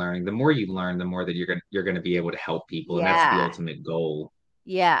constantly learning, the more you learn, the more that you're gonna be able to help people. And that's the yeah. ultimate goal.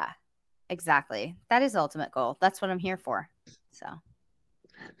 Yeah. Exactly. That is the ultimate goal. That's what I'm here for. So,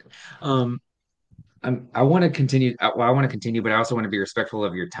 Um, I want to continue. Well, I want to continue, but I also want to be respectful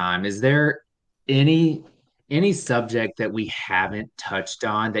of your time. Is there any any subject that we haven't touched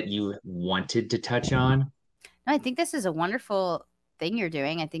on that you wanted to touch on? no, I think this is a wonderful thing you're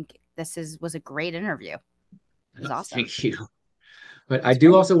doing. I think this is was a great interview. It was awesome. Thank you. But I It's do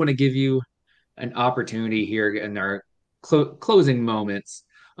great. also want to give you an opportunity here in our closing moments.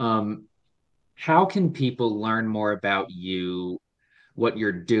 Um, how can people learn more about you, what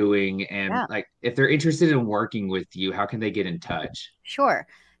you're doing, and Yeah. like if they're interested in working with you, how can they get in touch? Sure.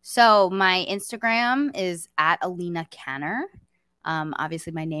 So my Instagram is at Aleena Canner.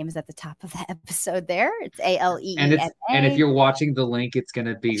 Obviously, my name is at the top of the episode there. It's And if Aleena. you're watching the link, it's going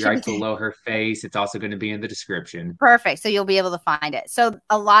to It be should be right there. below her face. It's also going to be in the description. Perfect. So you'll be able to find it. So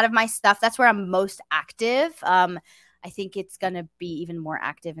a lot of my stuff, that's where I'm most active. I think it's going to be even more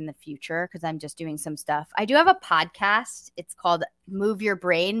active in the future because I'm just doing some stuff. I do have a podcast. It's called Move Your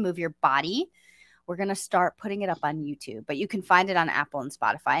Brain, Move Your Body. We're going to start putting it up on YouTube, but you can find it on Apple and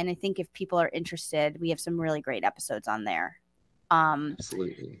Spotify. And I think if people are interested, we have some really great episodes on there. Um,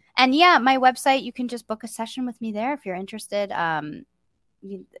 Absolutely. and yeah, my website, you can just book a session with me there if you're interested.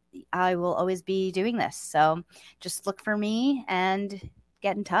 I will always be doing this. So just look for me and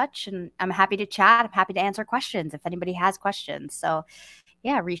get in touch. And I'm happy to chat. I'm happy to answer questions if anybody has questions. So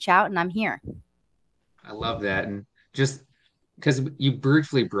yeah, reach out and I'm here. I love that. And just because you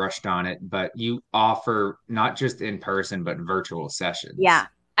briefly brushed on it, but you offer not just in person, but virtual Yeah, sessions.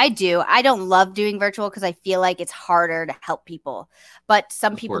 I do. I don't love doing virtual because I feel like it's harder to help people. But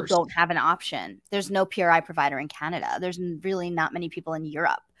some Of people course. don't have an option. There's no PRI provider in Canada. There's really not many people in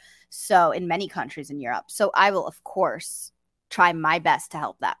Europe. So in many countries in Europe. So I will of course try my best to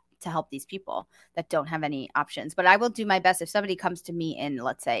help these people that don't have any options. But I will do my best if somebody comes to me in,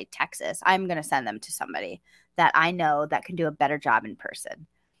 let's say, Texas, I'm going to send them to somebody that I know that can do a better job in person.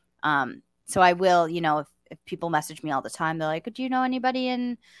 So I will, if people message me all the time, they're like, do you know anybody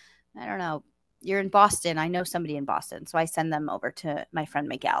in, I don't know, you're in Boston. I know somebody in Boston. So I send them over to my friend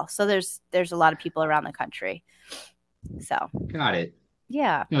Miguel. So there's a lot of people around the country. So Got it.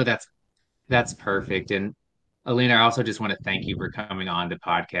 yeah, No, that's perfect. And Aleena, I also just want to thank you for coming on the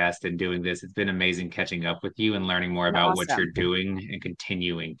podcast and doing this. It's been amazing catching up with you and learning more been about what you're awesome. doing and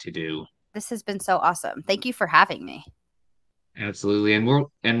continuing to do. This has been so awesome. Thank you for having me. Absolutely.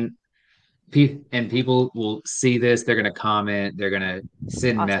 And people will see this, they're going to comment, they're going to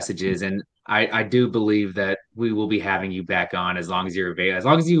send Awesome. messages. And I do believe that we will be having you back on as long as you're available, as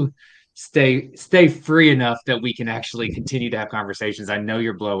long as you stay free enough that we can actually continue to have conversations. I know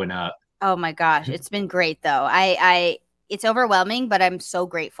you're blowing up. Oh my gosh, it's been great though. It's overwhelming, but I'm so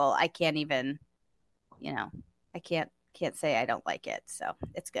grateful. I can't even, you know, I can't say I don't like it. So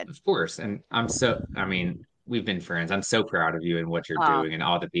it's good. Of course. And I mean, we've been friends. I'm so proud of you and what you're Oh, doing and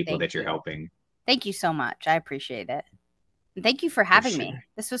all the people thank that you're you. helping. Thank you so much. I appreciate it. And thank you for For having me. sure.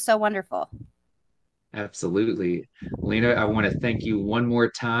 This was so wonderful. Absolutely. Lena, I want to thank you one more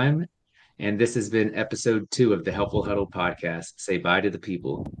time. And this has been episode 2 of the Helpful Huddle podcast. Say bye to the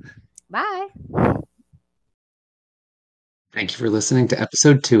people. Bye. Thank you for listening to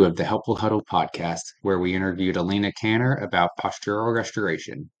episode 2 of the Helpful Huddle podcast, where we interviewed Aleena Canner about postural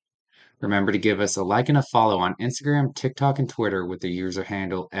restoration. Remember to give us a like and a follow on Instagram, TikTok, and Twitter with the user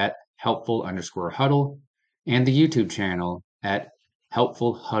handle at helpful_huddle and the YouTube channel at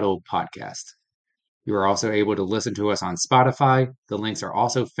Helpful Huddle Podcast. You are also able to listen to us on Spotify. The links are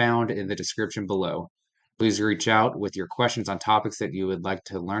also found in the description below. Please reach out with your questions on topics that you would like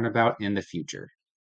to learn about in the future.